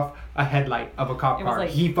shut off a headlight of a cop It was car. like-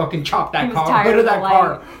 He fucking chopped that was car. tired Rid of of the that light.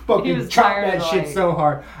 car. He Fucking was chopped tired of that the shit light. so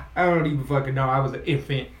hard. I don't even fucking know. I was an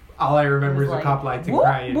infant. All I remember It is was the cop lights and whoop,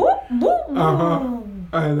 crying. whoop, whoop,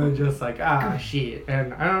 And then just like, shit.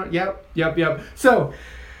 And I don't, yep. So,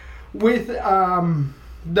 with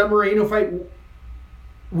the Moreno fight,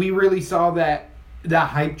 we really saw that the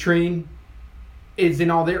hype train isn't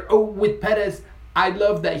all there. Oh, with Pettis, I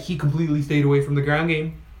love that he completely stayed away from the ground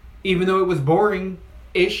game. Even though it was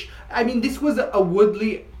boring-ish. I mean, this was a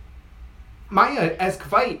Woodley Maya-esque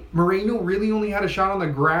fight. Moreno really only had a shot on the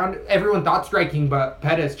ground. Everyone thought striking, but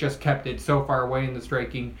Pettis just kept it so far away in the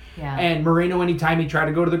striking. Yeah. And Moreno, anytime he tried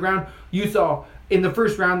to go to the ground, you saw in the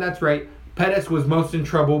first round, that's right, Pettis was most in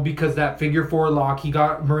trouble because that figure 4 lock,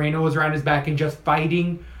 Moreno was around his back and just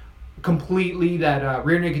fighting completely that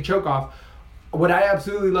rear naked choke off. What I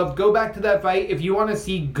absolutely loved, go back to that fight if you want to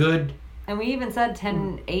see good. And we even said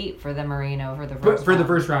 10-8 for the Moreno for the first For the round.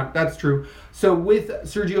 first round, that's true. So with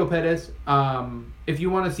Sergio Pettis, if you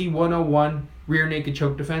want to see 101 rear naked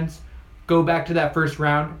choke defense, go back to that first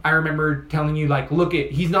round. I remember telling you, like,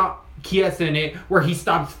 he's not Chiesa in it, where he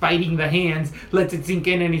stops fighting the hands, lets it sink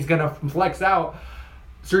in, and he's going to flex out.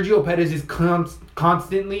 Sergio Pettis is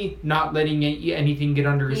constantly not letting anything get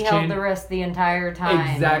under his He chin. held the wrist the entire time.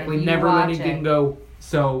 Exactly. If you Never watch letting it. it go.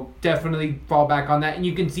 So definitely fall back on that. And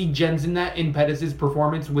you can see gems in that in Pettis'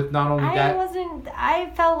 performance with not only that.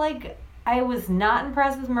 I felt like I was not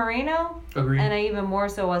impressed with Moreno. Agreed. And I even more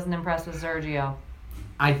so wasn't impressed with Sergio.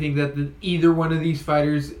 I think that either one of these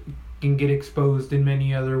fighters can get exposed in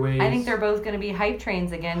many other ways. I think they're both going to be hype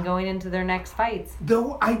trains again going into their next fights.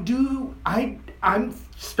 Though I'm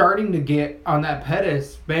starting to get on that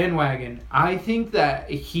Pettis bandwagon. I think that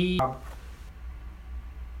he,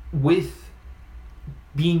 with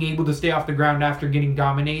being able to stay off the ground after getting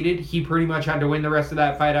dominated, he pretty much had to win the rest of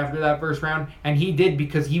that fight after that first round, and he did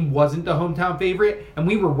because he wasn't the hometown favorite, and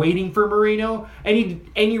we were waiting for Moreno.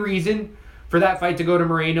 Any reason for that fight to go to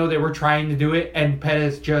Moreno, they were trying to do it, and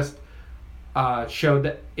Pettis just showed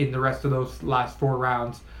that in the rest of those last 4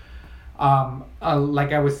 rounds.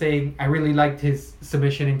 Like I was saying, I really liked his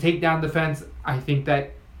submission and takedown defense. I think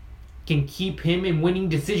that can keep him in winning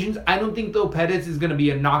decisions. I don't think, though, Pettis is going to be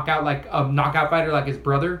a knockout fighter like his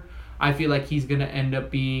brother. I feel like he's going to end up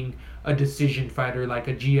being a decision fighter, like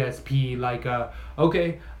a GSP, like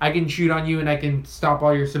okay, I can shoot on you and I can stop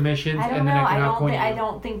all your submissions, I don't and know. then I can outpoint you. I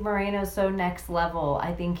don't think Moreno's so next level.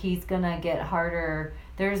 I think he's gonna get harder.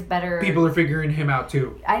 There's better People are figuring him out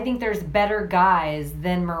too. I think there's better guys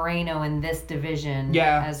than Moreno in this division.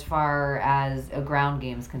 Yeah. As far as a ground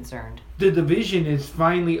game is concerned. The division is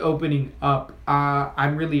finally opening up.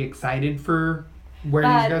 I'm really excited for where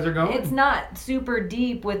these guys are going. It's not super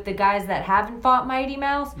deep with the guys that haven't fought Mighty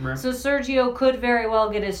Mouse. Right. So Sergio could very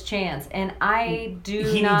well get his chance. And I do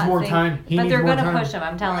He not needs more think, time. but they're going to push him.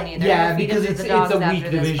 I'm telling you. They're Yeah, gonna feed because him it's to the dogs a weak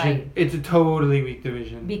after this division. fight. It's a totally weak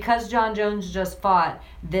division. Because John Jones just fought,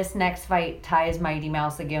 this next fight ties Mighty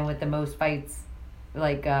Mouse again with the most fights.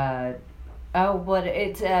 Like,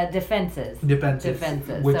 defenses.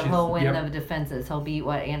 Defenses. Which So he'll is, win yep. the defenses. He'll beat,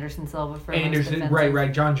 Anderson Silva for most Anderson, defenses.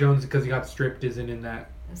 right. John Jones, because he got stripped, isn't in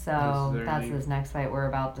that. So that's his next fight we're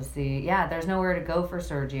about to see. Yeah, there's nowhere to go for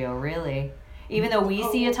Sergio, really. Even though we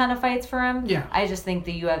see a ton of fights for him, Yeah. I just think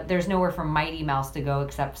there's nowhere for Mighty Mouse to go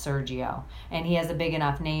except Sergio. And he has a big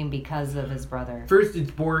enough name because of his brother. First it's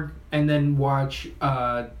Borg, and then watch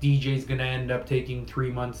DJ's going to end up taking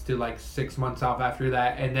 3 months to 6 months off after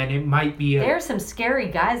that, and then it might be There's some scary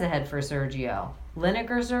guys ahead for Sergio.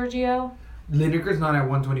 Lineker Sergio? Lineker's not at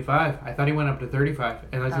 125. I thought he went up to 35,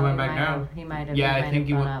 unless he went back down. He might have. Yeah, I think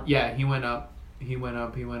he went. Up. Yeah, he went up. He went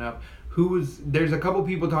up. There's a couple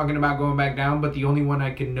people talking about going back down, but the only one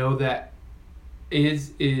I can know that is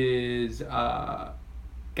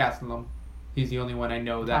Gastelum. He's the only one I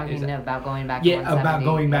know that talking is about going back. Yeah, to about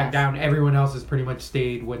going back yes. down. Everyone else has pretty much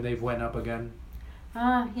stayed when they've went up again.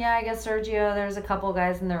 Yeah, I guess Sergio, there's a couple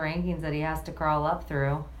guys in the rankings that he has to crawl up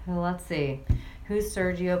through. Well, let's see. Who's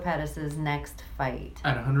Sergio Pettis' next fight?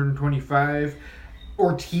 At 125.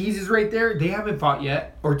 Ortiz is right there. They haven't fought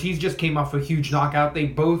yet. Ortiz just came off a huge knockout. They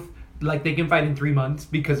both, they can fight in 3 months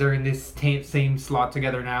because they're in this same slot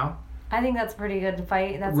together now. I think that's a pretty good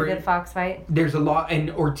fight. That's a good Fox fight. There's a lot, and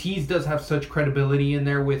Ortiz does have such credibility in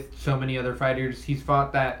there with so many other fighters he's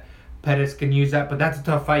fought that Pettis can use that, but that's a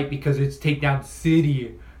tough fight because it's Takedown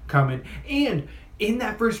City coming. And in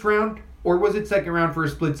that first round, or was it second round for a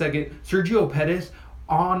split second, Sergio Pettis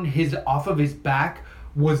off of his back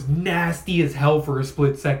was nasty as hell for a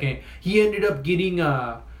split second. He ended up getting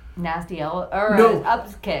nasty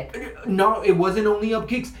up kick. No, it wasn't only up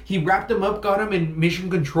kicks. He wrapped him up, got him in mission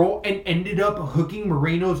control, and ended up hooking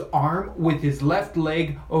Moreno's arm with his left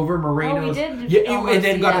leg over Moreno's. Oh, he did. And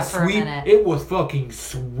then got a sweep. A it was fucking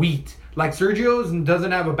sweet. Sergio's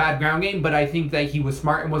doesn't have a bad ground game, but I think that he was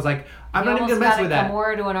smart and was like, I'm not even gonna mess with that.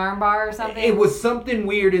 Kimura to an armbar or something. It was something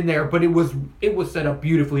weird in there, but it was set up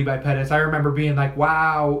beautifully by Pettis. I remember being like,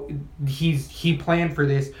 wow, he planned for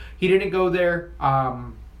this. He didn't go there.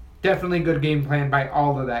 Definitely a good game plan by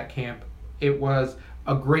all of that camp. It was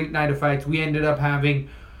a great night of fights. We ended up having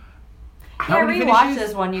rewatch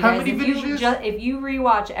this one, you guys. How many finishes? If you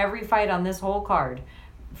rewatch every fight on this whole card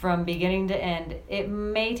from beginning to end, it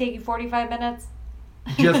may take you 45 minutes.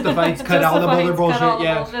 Just the fights, cut all the other bullshit.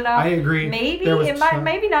 I agree. Maybe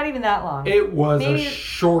maybe not even that long. It was a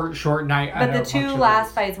short night. But the 2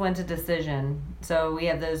 last fights went to decision, so we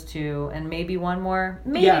have those 2, and maybe one more,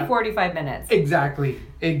 maybe 45 minutes. Exactly.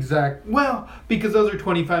 Well, because those are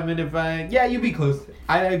 25-minute fights. Yeah, you'd be close.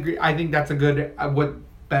 I agree. I think that's a good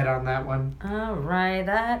bet on that one. All right,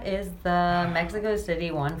 that is the Mexico City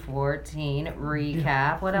 114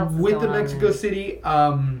 recap. What else? With the Mexico City,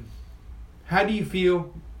 how do you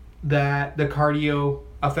feel that the cardio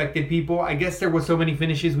affected people? I guess there were so many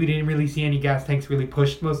finishes, we didn't really see any gas tanks really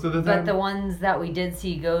pushed most of the time. But the ones that we did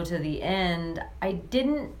see go to the end, I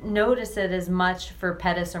didn't notice it as much for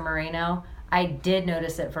Pettis or Moreno. I did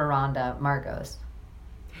notice it for Ronda Marcos.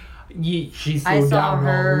 She slowed I saw down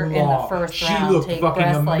her a in the lot. first She round looked take fucking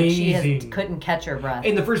breaths like amazing. she couldn't catch her breath.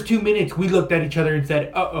 In the first 2 minutes, we looked at each other and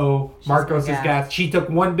said, "Uh-oh, Marcos is gassed. gassed." She took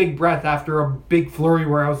one big breath after a big flurry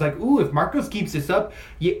where I was like, "Ooh, if Marcos keeps this up,"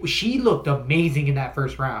 she looked amazing in that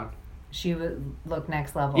first round. She would look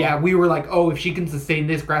next level. Yeah, we were like, "Oh, if she can sustain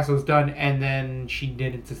this, Grasso's done," and then she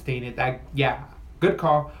didn't sustain it. Good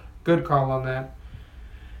call on that.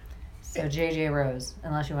 So JJ Rose,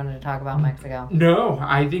 unless you wanted to talk about Mexico. No,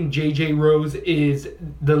 I think JJ Rose is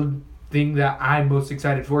the thing that I'm most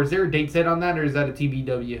excited for. Is there a date set on that, or is that a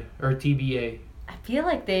TBW or TBA? I feel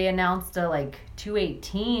like they announced a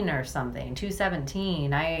 218 or something,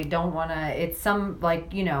 217. I don't want to. It's some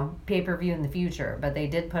pay-per-view in the future, but they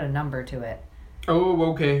did put a number to it.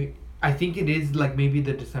 Oh, okay. I think it is maybe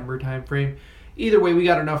the December time frame. Either way, we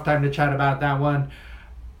got enough time to chat about that one.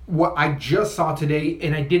 What I just saw today,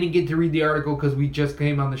 and I didn't get to read the article because we just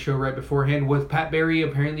came on the show right beforehand, was Pat Barry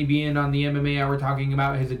apparently being on the MMA Hour talking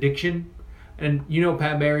about his addiction. And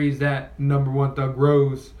Pat Barry is that number one Thug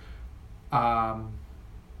Rose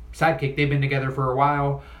sidekick. They've been together for a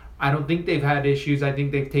while. I don't think they've had issues. I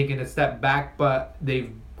think they've taken a step back, but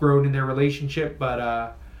they've grown in their relationship.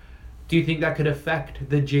 But do you think that could affect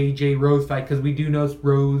the JJ Rose fight? Because we do know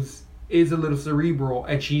Rose is a little cerebral,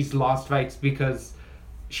 and she's lost fights because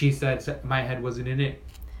she said my head wasn't in it.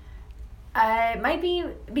 It might be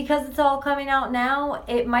because it's all coming out now.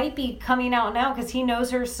 It might be coming out now because he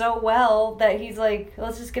knows her so well that he's like,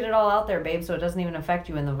 let's just get it all out there, babe, so it doesn't even affect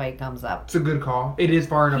you when the fight comes up. It's a good call. It is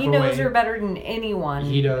far enough away. He knows her better than anyone.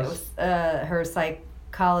 He does. Her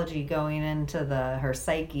psychology going into her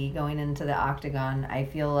psyche going into the octagon, I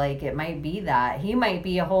feel like it might be that. He might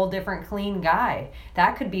be a whole different clean guy.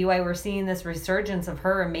 That could be why we're seeing this resurgence of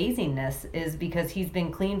her amazingness, is because he's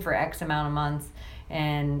been clean for X amount of months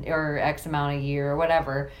or X amount of year or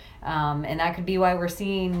whatever. And that could be why we're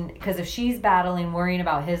seeing, because if she's battling, worrying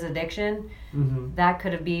about his addiction, that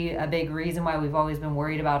could be a big reason why we've always been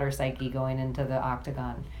worried about her psyche going into the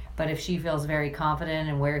octagon. But if she feels very confident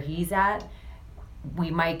in where he's at,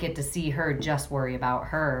 we might get to see her just worry about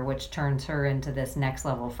her, which turns her into this next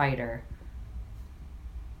level fighter.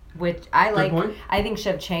 Which I like. point. I think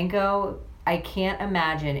Shevchenko, I can't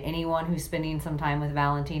imagine anyone who's spending some time with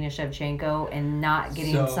Valentina Shevchenko and not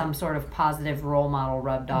getting some sort of positive role model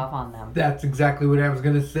rubbed off on them. That's exactly what I was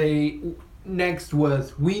going to say. Next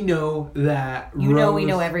was, we know that we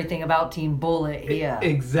know everything about Team Bullet here.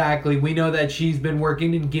 Exactly. We know that she's been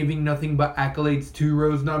working and giving nothing but accolades to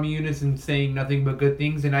Rose Namajunas and saying nothing but good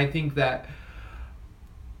things. And I think that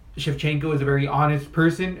Shevchenko is a very honest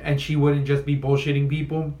person, and she wouldn't just be bullshitting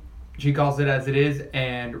people. She calls it as it is,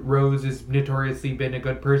 and Rose has notoriously been a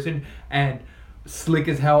good person and slick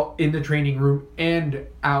as hell in the training room and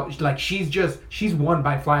out. Like, she's won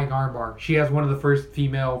by flying armbar. She has one of the first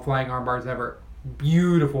female flying armbars ever.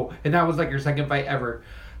 Beautiful. And that was like her second fight ever.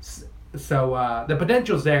 So the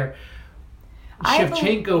potential's there.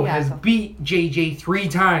 Shevchenko has beat JJ 3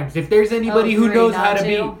 times. If there's anybody who knows how to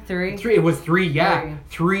beat... Three? It was 3, yeah.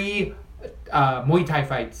 3 Muay Thai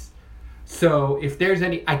fights. So if there's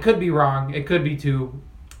any... I could be wrong. It could be 2.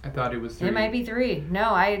 I thought it was 3. It might be 3. No,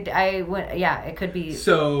 I went... Yeah, it could be...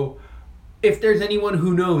 So if there's anyone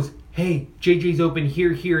who knows, hey, JJ's open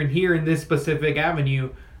here, here, and here in this specific avenue,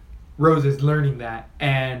 Rose is learning that.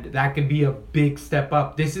 And that could be a big step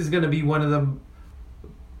up. This is going to be one of the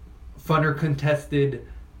funner contested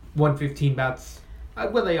 115 bouts.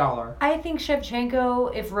 Well, they all are. I think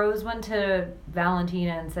Shevchenko, if Rose went to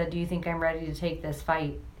Valentina and said, do you think I'm ready to take this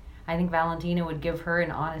fight? I think Valentina would give her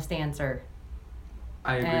an honest answer.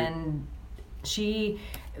 I agree. And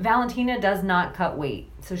Valentina does not cut weight.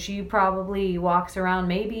 So she probably walks around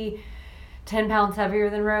maybe 10 pounds heavier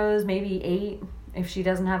than Rose, maybe 8 if she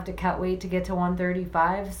doesn't have to cut weight to get to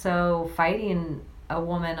 135. So fighting a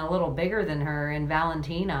woman a little bigger than her in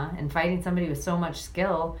Valentina and fighting somebody with so much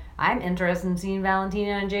skill, I'm interested in seeing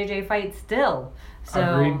Valentina and JJ fight still.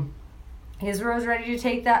 So Agreed. Is Rose ready to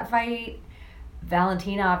take that fight?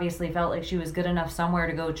 Valentina obviously felt like she was good enough somewhere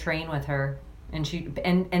to go train with her, and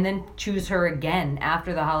then choose her again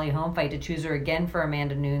after the Holly Holm fight, to choose her again for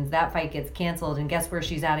Amanda Nunes. That fight gets canceled, and guess where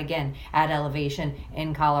she's at again? At Elevation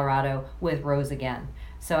in Colorado with Rose again.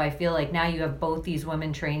 So I feel like now you have both these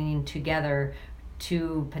women training together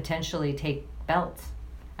to potentially take belts.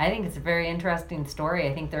 I think it's a very interesting story.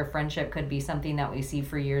 I think their friendship could be something that we see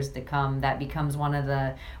for years to come. That becomes one of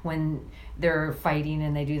the, when they're fighting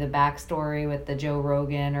and they do the backstory with the Joe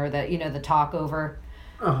Rogan or the talkover,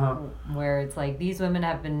 where it's like these women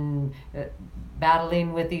have been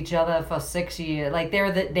battling with each other for 6 years. Like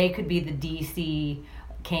they could be the DC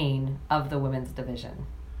Kane of the women's division.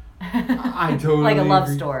 I totally like a love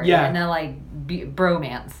agree. story. Yeah. And then like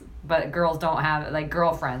bromance. But girls don't have like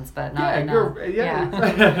girlfriends, but not yeah.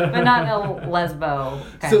 but not in a lesbo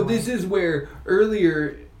kind So of way. this is where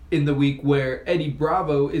earlier in the week where Eddie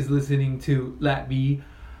Bravo is listening to Lat B,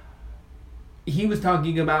 he was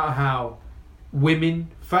talking about how women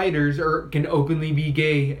fighters can openly be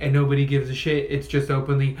gay and nobody gives a shit. It's just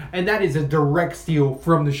openly, and that is a direct steal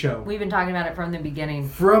from the show. We've been talking about it from the beginning.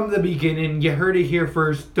 From the beginning, you heard it here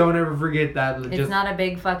first. Don't ever forget that. It's not a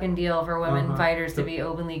big fucking deal for women fighters to So- be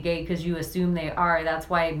openly gay because you assume they are. That's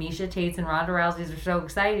why Misha Tate's and Ronda Rousey's are so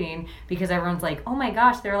exciting because everyone's like, oh my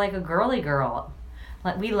gosh, they're like a girly girl.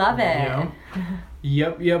 Like, we love it.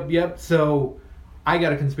 Yep. So, I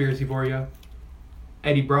got a conspiracy for you.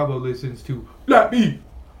 Eddie Bravo listens to Lat B.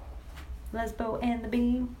 Lesbo and the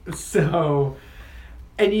Beam. So,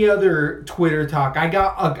 any other Twitter talk? I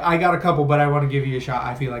got a couple, but I want to give you a shot.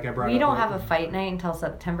 I feel like I brought. We up don't one. have a fight night until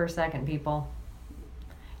September 2nd, people.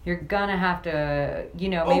 You're gonna have to,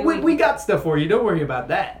 maybe Oh, we got stuff for you. Don't worry about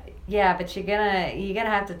that. Yeah, but you're gonna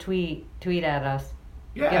have to tweet at us.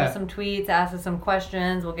 Give us Yeah. some tweets, ask us some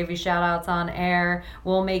questions. We'll give you shout outs on air.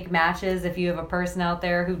 We'll make matches if you have a person out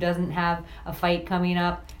there who doesn't have a fight coming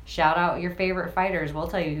up. Shout out your favorite fighters. We'll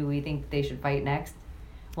tell you who we think they should fight next.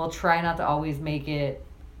 We'll try not to always make it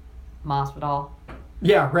Masvidal.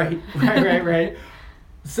 Yeah. Right.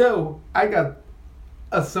 So I got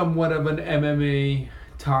a somewhat of an MMA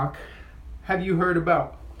talk. Have you heard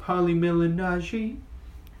about Paulie Malignaggi?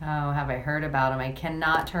 Oh, have I heard about him? I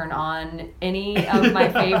cannot turn on any of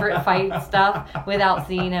my favorite fight stuff without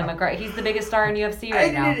seeing him. He's the biggest star in UFC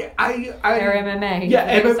right now. Or MMA. He's Yeah,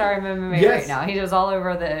 the biggest star in MMA yes. right now. He was all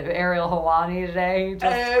over the Ariel Helwani today.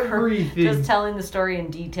 Everything. Just telling the story in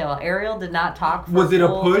detail. Ariel did not talk for Was it a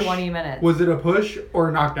full push? 20 minutes. Was it a push or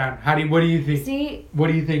a knockdown? What do you think? See, What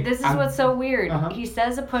do you think? this is what's so weird. Uh-huh. He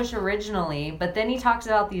says a push originally, but then he talks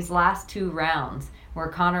about these last two rounds where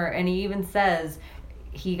Conor, and he even says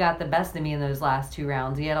he got the best of me in those last two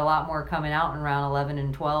rounds. He had a lot more coming out in round 11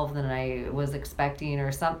 and 12 than I was expecting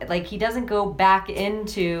or something. Like, he doesn't go back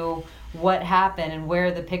into what happened and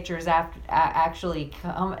where the pictures actually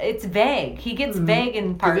come. It's vague. He gets vague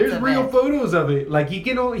in parts There's of real it. photos of it. Like he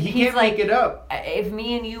can't like, make it up. If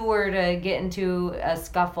me and you were to get into a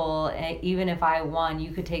scuffle, even if I won,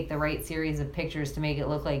 you could take the right series of pictures to make it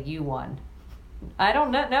look like you won. I don't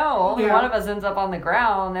know. Only Yeah. one of us ends up on the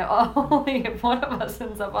ground. Only if one of us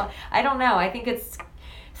ends up on... I don't know. I think it's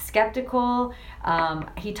skeptical.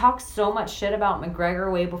 He talks so much shit about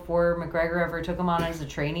McGregor way before McGregor ever took him on as a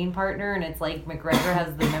training partner, and it's like McGregor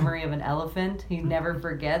has the memory of an elephant. He never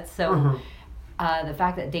forgets. So the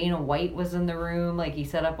fact that Dana White was in the room, like he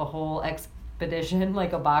set up a whole expedition,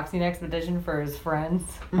 like a boxing expedition for his friends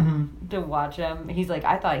to watch him. He's like,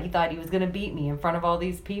 he thought he was going to beat me in front of all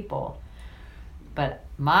these people. But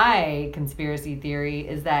my conspiracy theory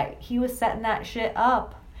is that he was setting that shit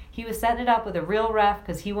up. He was setting it up with a real ref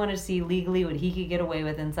because he wanted to see legally what he could get away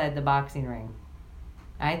with inside the boxing ring.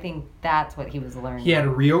 I think that's what he was learning. He had a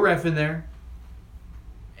real ref in there.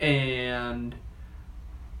 And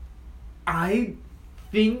I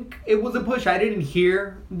think it was a push. I didn't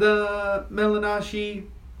hear the Malignaggi.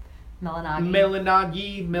 I'm not even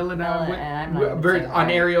saying On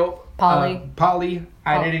right. Ariel. Paulie.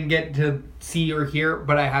 I didn't get to see or hear,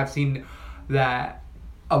 but I have seen that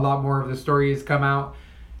a lot more of the story has come out.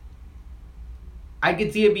 I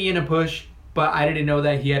could see it being a push, but I didn't know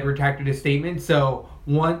that he had retracted his statement. So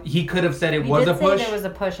he could have said it was a push. There was a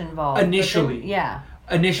push involved Initially.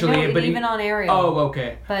 Initially, no, but even on Ariel. Oh,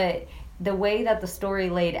 okay. But the way that the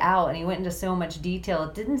story laid out, and he went into so much detail,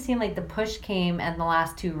 it didn't seem like the push came in the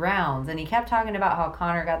last two rounds. And he kept talking about how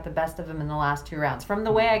Conor got the best of him in the last two rounds, from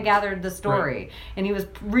the way I gathered the story. Right. And he was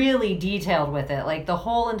really detailed with it, like the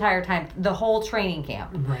whole entire time, the whole training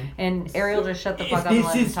camp. Right. And Ariel just shut the fuck If up and this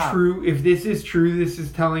let him is talk. true, this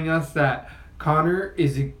is telling us that Conor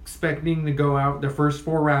is expecting to go out the first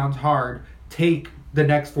 4 rounds hard, take the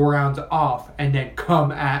next 4 rounds off, and then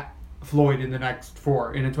come at Floyd in the next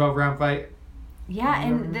 4 in a 12-round fight. Yeah,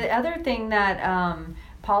 and the other thing that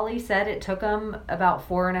Paulie said, it took him about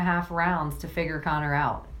 4.5 rounds to figure Conor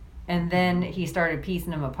out. And then he started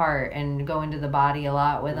piecing him apart and going to the body a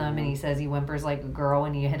lot with him. And he says he whimpers like a girl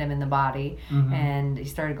when you hit him in the body. And he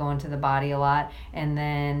started going to the body a lot. And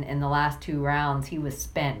then in the last 2 rounds, he was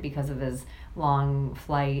spent because of his long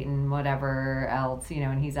flight and whatever else,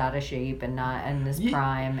 and he's out of shape and not in his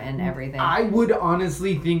prime and everything. I would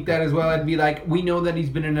honestly think that as well. I'd be like, we know that he's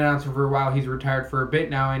been an announcer for a while. He's retired for a bit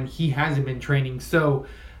now, and he hasn't been training. So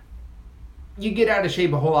you get out of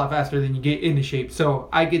shape a whole lot faster than you get into shape. So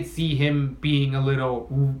I could see him being a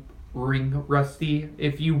little ring rusty,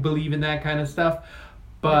 if you believe in that kind of stuff.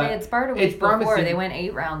 But But they had sparred a it's week before. promising. They went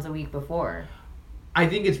 8 rounds a week before. I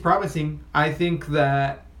think it's promising. I think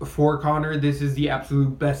that for Connor, this is the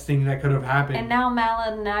absolute best thing that could have happened. And now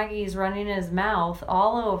Malinagi's running his mouth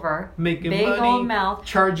all over. Making big money, old mouth.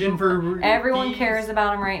 charging for Everyone fees. cares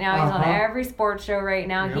about him right now. He's on Uh-huh. every sports show right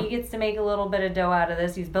now. Yep. He gets to make a little bit of dough out of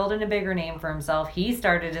this. He's building a bigger name for himself. He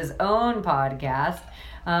started his own podcast.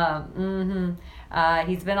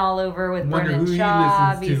 He's been all over with Wonder Brendan who he Schaub.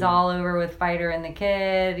 listens to. He's all over with Fighter and the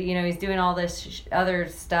Kid. You know, he's doing all this other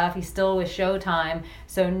stuff. He's still with Showtime.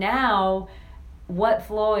 So now, what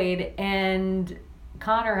Floyd and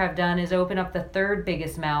Connor have done is open up the third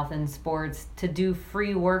biggest mouth in sports to do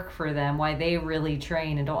free work for them while they really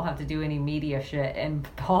train and don't have to do any media shit. And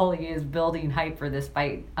Paulie is building hype for this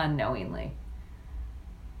fight unknowingly.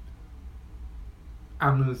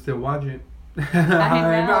 I'm gonna still watch it. I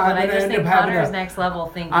know, but I just think Connor's to, next level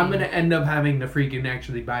thinking. I'm gonna end up having to freaking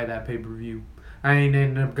actually buy that pay-per-view. I ain't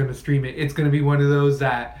end up gonna stream it. It's gonna be one of those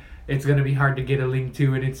that it's gonna be hard to get a link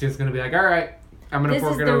to, and it's just gonna be like, all right, I'm gonna This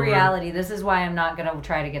fork is it the over. reality. This is why I'm not going to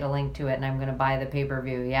try to get a link to it, and I'm going to buy the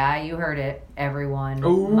pay-per-view. Yeah, you heard it, everyone.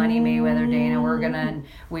 Ooh. Money Mayweather Dana.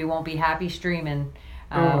 We won't be happy streaming.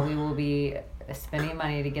 Oh. We will be spending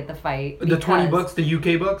money to get the fight. The $20 because, bucks, the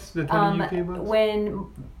UK bucks, the 20 UK bucks. When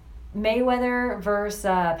Mayweather versus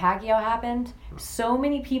Pacquiao happened, so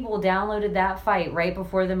many people downloaded that fight right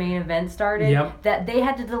before the main event started Yep. that they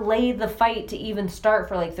had to delay the fight to even start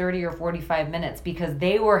for like 30 or 45 minutes because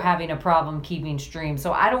they were having a problem keeping streams.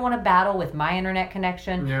 So I don't want to battle with my internet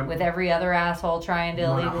connection Yep. with every other asshole trying to You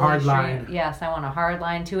want a illegally hard stream. line. Yes, I want a hard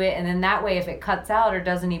line to it, and then that way if it cuts out or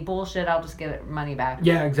does any bullshit, I'll just get money back.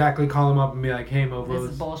 Yeah, exactly. Call them up and be like, hey, This mofos.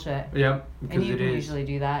 is bullshit. Yep, And because you it can is. usually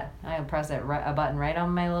do that. I press a button right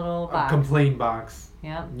on my little A box. complaint box.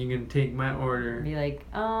 Yep. You can take my order. Be like,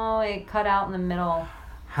 oh, it cut out in the middle.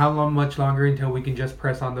 Much longer until we can just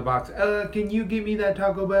press on the box? Can you give me that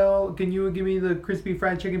Taco Bell? Can you give me the crispy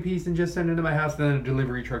fried chicken piece and just send it to my house? Then a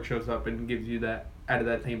delivery truck shows up and gives you that out of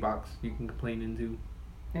that same box you can complain into.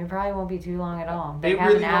 It probably won't be too long at all. They It have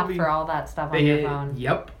really an won't app be. for all that stuff on your phone.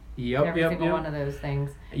 Yep. Every single one of those things.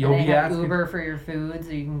 You'll and they be have asking. Uber for your food, so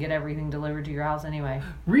you can get everything delivered to your house anyway.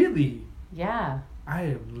 Really? Yeah. I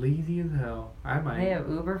am lazy as hell. I might. They have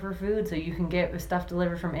Uber for food, so you can get stuff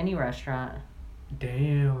delivered from any restaurant.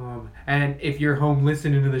 Damn. And if you're home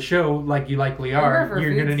listening to the show, like you likely Uber are, for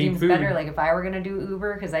you're food gonna need seems food. better. Like if I were gonna do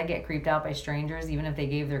Uber, because I get creeped out by strangers, even if they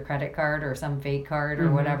gave their credit card or some fake card or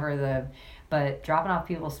Mhm. whatever. But dropping off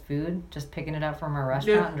people's food, just picking it up from a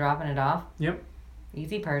restaurant Yeah. and dropping it off. Yep.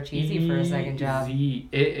 Easy perch, easy for a second job. Easy.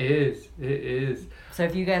 It is. It is. So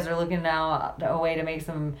if you guys are looking now a way to make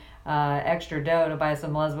some extra dough to buy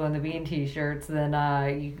some Lesbo and the Bean t-shirts, then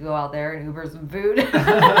you can go out there and Uber some food. Just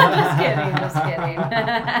kidding.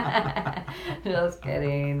 Just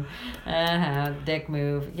kidding. Dick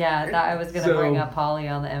move. Yeah, I was going to bring up Paulie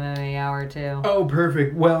on the MMA Hour too. Oh,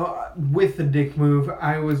 perfect. Well, with the dick move,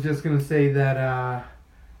 I was just going to say that,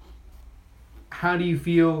 how do you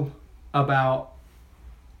feel about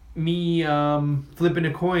me flipping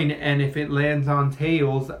a coin, and if it lands on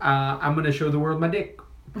tails, I'm going to show the world my dick.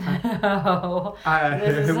 Oh,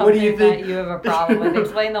 this is What do you something think? that you have a problem with.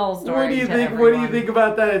 Explain the whole story. What do you to think? everyone. What do you think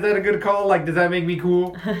about that? Is that a good call? Like, does that make me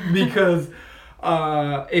cool? Because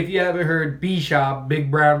if you haven't heard, B-Shop, Big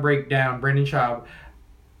Brown Breakdown, Brendan Schaub,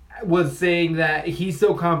 was saying that he's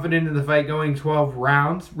so confident in the fight going 12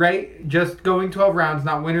 rounds, right? Just going 12 rounds,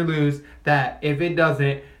 not win or lose, that if it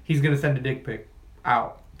doesn't, he's going to send a dick pic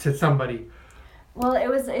out to somebody. Well,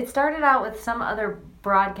 it started out with some other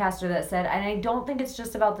broadcaster that said, and I don't think it's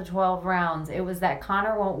just about the 12 rounds. It was that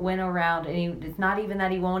Connor won't win a round, and it's not even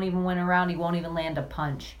that he won't even win a round. He won't even land a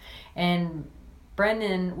punch. And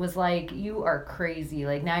Brendan was like, you are crazy.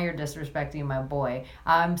 Like, now you're disrespecting my boy.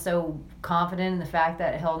 I'm so confident in the fact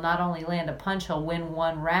that he'll not only land a punch, he'll win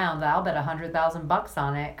one round. I'll bet $100,000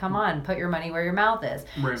 on it. Come on, put your money where your mouth is.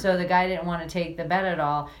 Right. So the guy didn't want to take the bet at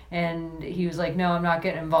all. And he was like, no, I'm not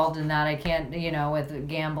getting involved in that. I can't, with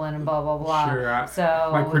gambling and blah, blah, blah. Sure, so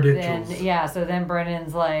my credentials. So then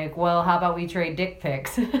Brendan's like, well, how about we trade dick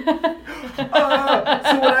pics? So what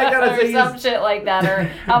I gotta or say some is, shit like that. Or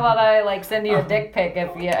how about I send you a dick pic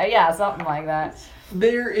if something like that.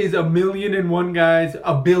 there is 1,000,001 guys,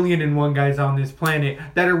 1,000,001 guys on this planet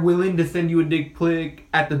that are willing to send you a dick pic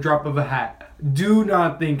at the drop of a hat. Do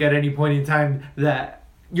not think at any point in time that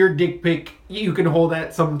your dick pic, you can hold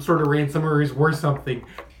at some sort of ransom or is worth something.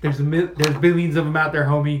 There's billions of them out there,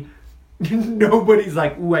 homie. Nobody's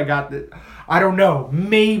like, ooh, I got this. I don't know.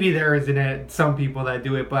 Maybe there isn't some people that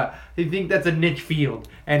do it, but I think that's a niche field.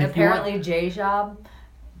 And Apparently, J-Shop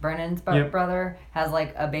Brennan's Yep. brother, has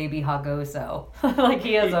like a baby Hagoso. Like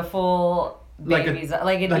he has a full Like a- baby's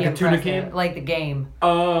like it'd like be a tuna impressive. can? Like the game.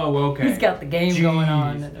 Oh, okay. He's got the game going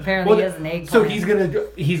on. Apparently Well, he has an egg. So plant.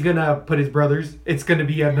 he's gonna put his brothers. It's gonna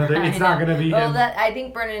be another. It's I not know. gonna be Well, him. that I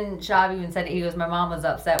think Brennan Schaub even said, he goes, my mom was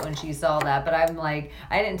upset when she saw that, but I'm like,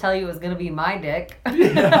 I didn't tell you it was gonna be my dick.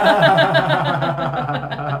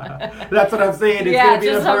 That's what I'm saying. It's Yeah, gonna be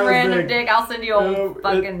just the some bro's random dick. I'll send you a Oh,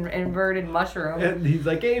 fucking inverted mushroom. And he's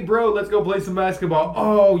like, "Hey, bro, let's go play some basketball."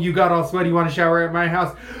 Oh, you got all sweaty. Want to shower at my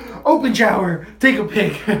house? Open shower. Take a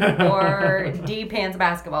pic. Or D pants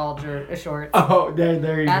basketball shorts. Oh,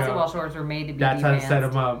 there you Basketball go. shorts were made to be That's how to D-pants. set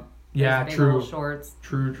them up. Yeah, Those big true. old shorts.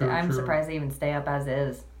 True. I'm surprised they even stay up as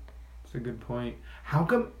is. That's a good point. How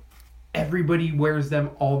come everybody wears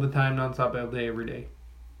them all the time, nonstop, all day, every day?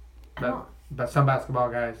 I don't- But some basketball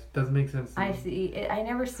guys doesn't make sense. To me. I see. I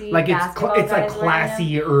never see Like basketball it's like guys wearing them.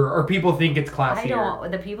 classy, or people think it's I classier.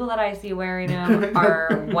 don't. The people that I see wearing them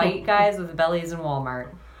are white guys with bellies in Walmart.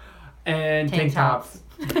 And Tank tops.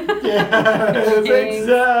 Yes, Jeans.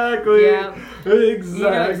 exactly. Yeah. Exactly. You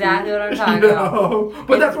know exactly what I'm talking about.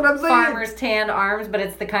 But that's what I'm saying. Farmer's tan arms, but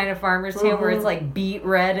it's the kind of farmer's tan where it's like beet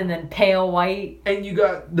red and then pale white. And you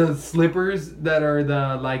got the slippers that are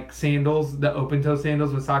the like sandals, the open toe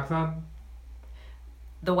sandals with socks on.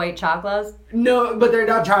 The white chocolates. No, but they're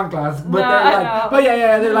not chanclas. But No, they're I like, know. but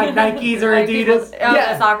yeah, they're like Nikes or Like Adidas.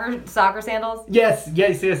 the soccer sandals. Yes.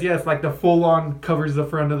 Like the full on covers the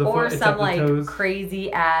front of the Or foot some except the like toes.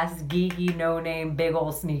 crazy ass geeky no name big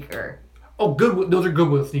old sneaker. Oh, Goodwill. Those are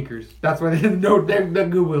Goodwill sneakers. That's why they're the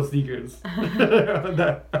Goodwill sneakers.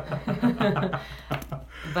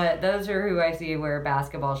 But those are who I see wear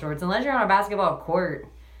basketball shorts. Unless you're on a basketball court,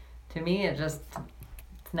 to me it's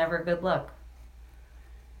never a good look.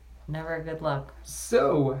 Never a good look.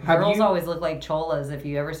 So, have Girls you? always look like cholas. If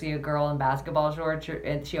you ever see a girl in basketball shorts,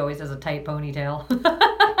 and she always has a tight ponytail.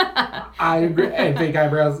 I agree. And fake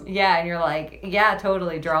eyebrows. Yeah, and you're like, yeah,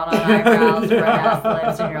 totally drawn on eyebrows, red ass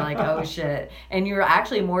lips, and you're like, oh shit. And you're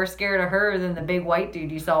actually more scared of her than the big white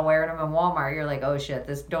dude you saw wearing them in Walmart. You're like, oh shit,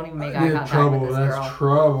 this don't even make eye There's contact trouble. with this That's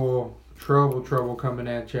girl. trouble coming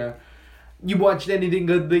at you. You watched anything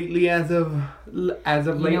good lately as of late?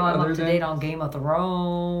 You know I'm other up to than- date on Game of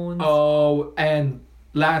Thrones. Oh, and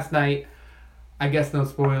last night, I guess no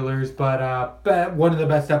spoilers, but one of the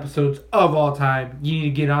best episodes of all time. You need to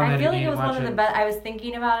get on that I feel like again it was and one watch of the it. best. I was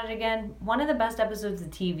thinking about it again. One of the best episodes of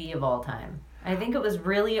TV of all time. I think it was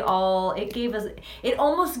really all. It gave us. It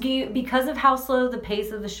almost gave, because of how slow the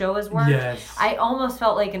pace of the show has worked. Yes. I almost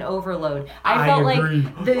felt like an overload. I felt agree.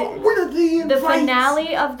 like the What are the fights?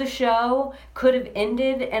 finale of the show could have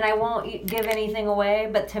ended, and I won't give anything away.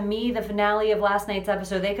 But to me, the finale of last night's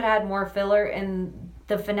episode, they could have had more filler, and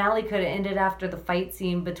the finale could have ended after the fight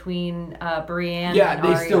scene between Brienne. Yeah, and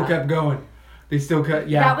they Arya. still kept going. They still kept.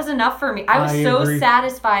 Yeah. That was enough for me. I was I so agree.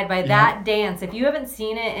 satisfied by that dance. If you haven't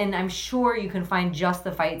seen it, and I'm sure you can find just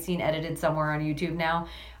the fight scene edited somewhere on YouTube now,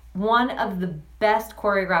 one of the best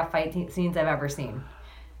choreographed fight scenes I've ever seen.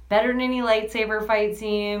 Better than any lightsaber fight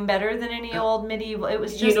scene, better than any old medieval. It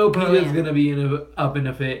was just You know, brilliant. Peter's gonna be up in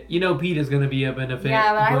a fit. You know, Peter's gonna be up in a fit.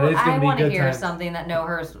 Yeah, but it's I gonna be want to good hear times. something that no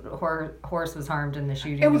horse was harmed in the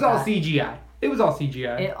shooting. It was of all that. CGI. It was all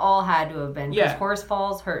CGI. It all had to have been. Because Yeah. horse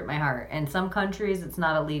falls hurt my heart. In some countries, it's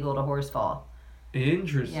not illegal to horse fall.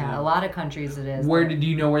 Interesting. Yeah, a lot of countries it is. Where did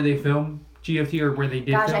you know where they filmed GFT or where they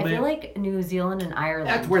did Gosh, film I feel it? like New Zealand and Ireland.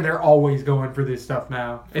 That's where they're always going for this stuff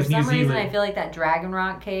now. For It's some New Zealand. reason, I feel like that Dragon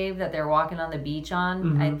Rock cave that they're walking on the beach on,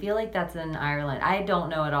 Mhm. I feel like that's in Ireland. I don't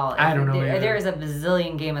know at all. I don't know either. There is a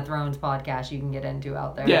bazillion Game of Thrones podcast you can get into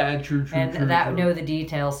out there. Yeah, true. And know the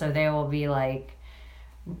details, so they will be like,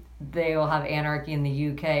 they will have anarchy in the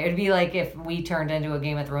UK. It'd be like if we turned into a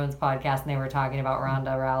Game of Thrones podcast and they were talking about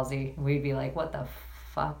Ronda Rousey. We'd be like, what the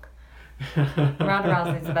fuck? Ronda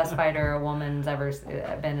Rousey's the best fighter a woman's ever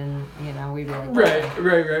been in, we'd be like,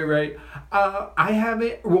 Right. I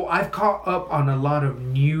haven't. Well, I've caught up on a lot of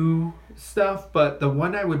new stuff, but the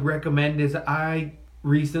one I would recommend is I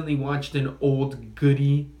recently watched an old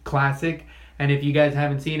goodie classic, and if you guys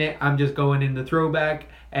haven't seen it, I'm just going in the throwback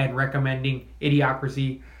and recommending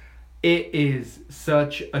Idiocracy. It is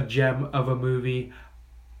such a gem of a movie.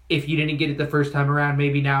 If you didn't get it the first time around,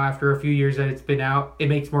 maybe now after a few years that it's been out, it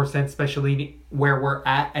makes more sense, especially where we're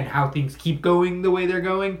at and how things keep going the way they're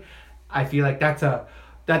going. I feel like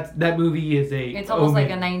that movie is a. it's almost like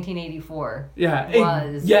a omen. 1984. Yeah.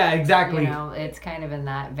 was. Yeah, exactly. It's kind of in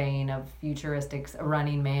that vein of futuristic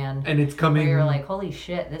Running Man. And it's coming. Where you're like, holy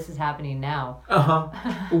shit, this is happening now.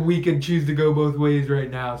 We can choose to go both ways right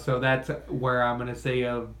now. So that's where I'm gonna say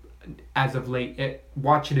as of late.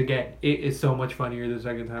 Watch it again. It is so much funnier the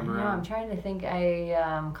second time No, I'm around. trying to think.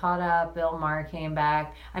 I caught up. Bill Maher came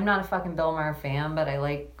back. I'm not a fucking Bill Maher fan, but I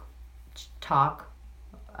like talk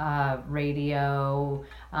radio.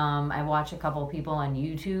 I watch a couple people on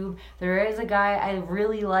YouTube. There is a guy I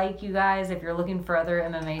really like, you guys, if you're looking for other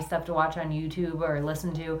MMA stuff to watch on YouTube or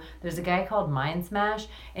listen to. There's a guy called Mind Smash,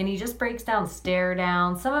 and he just breaks down stare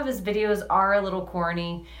down. Some of his videos are a little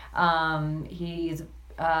corny. But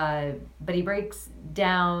he breaks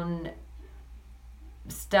down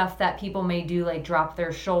stuff that people may do, like drop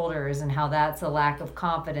their shoulders, and how that's a lack of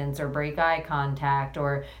confidence, or break eye contact,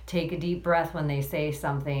 or take a deep breath when they say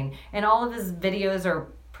something. And all of his videos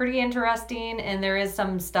are pretty interesting, and there is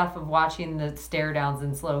some stuff of watching the stare downs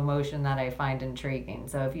in slow motion that I find intriguing.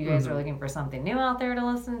 So if you guys are looking for something new out there to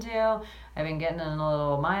listen to, I've been getting in a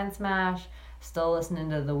little Mind Smash, still listening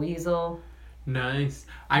to The Weasel. Nice.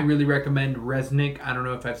 I really recommend Resnick. I don't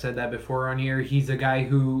know if I've said that before on here. He's a guy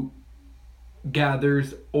who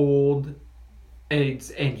gathers old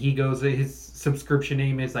eggs, and he goes, his subscription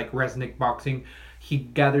name is like Resnick Boxing. He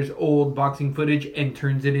gathers old boxing footage and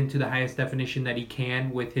turns it into the highest definition that he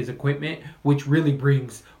can with his equipment, which really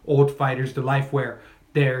brings old fighters to life, where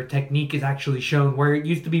their technique is actually shown. Where it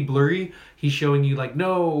used to be blurry, he's showing you like,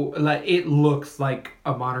 no, like it looks like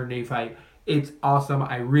a modern day fight. It's awesome.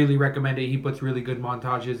 I really recommend it. He puts really good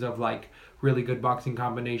montages of like really good boxing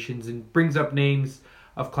combinations and brings up names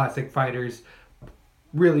of classic fighters.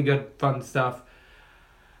 Really good, fun stuff.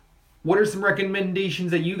 What are some recommendations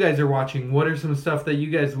that you guys are watching? What are some stuff that you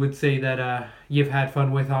guys would say that you've had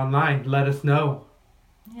fun with online? Let us know.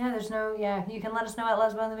 Yeah, you can let us know at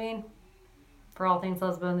Lesbo and the Bean. For all things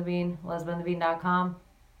Lesbo and the Bean, lesboandthebean.com.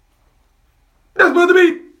 That's Lesbo and the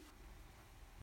Bean!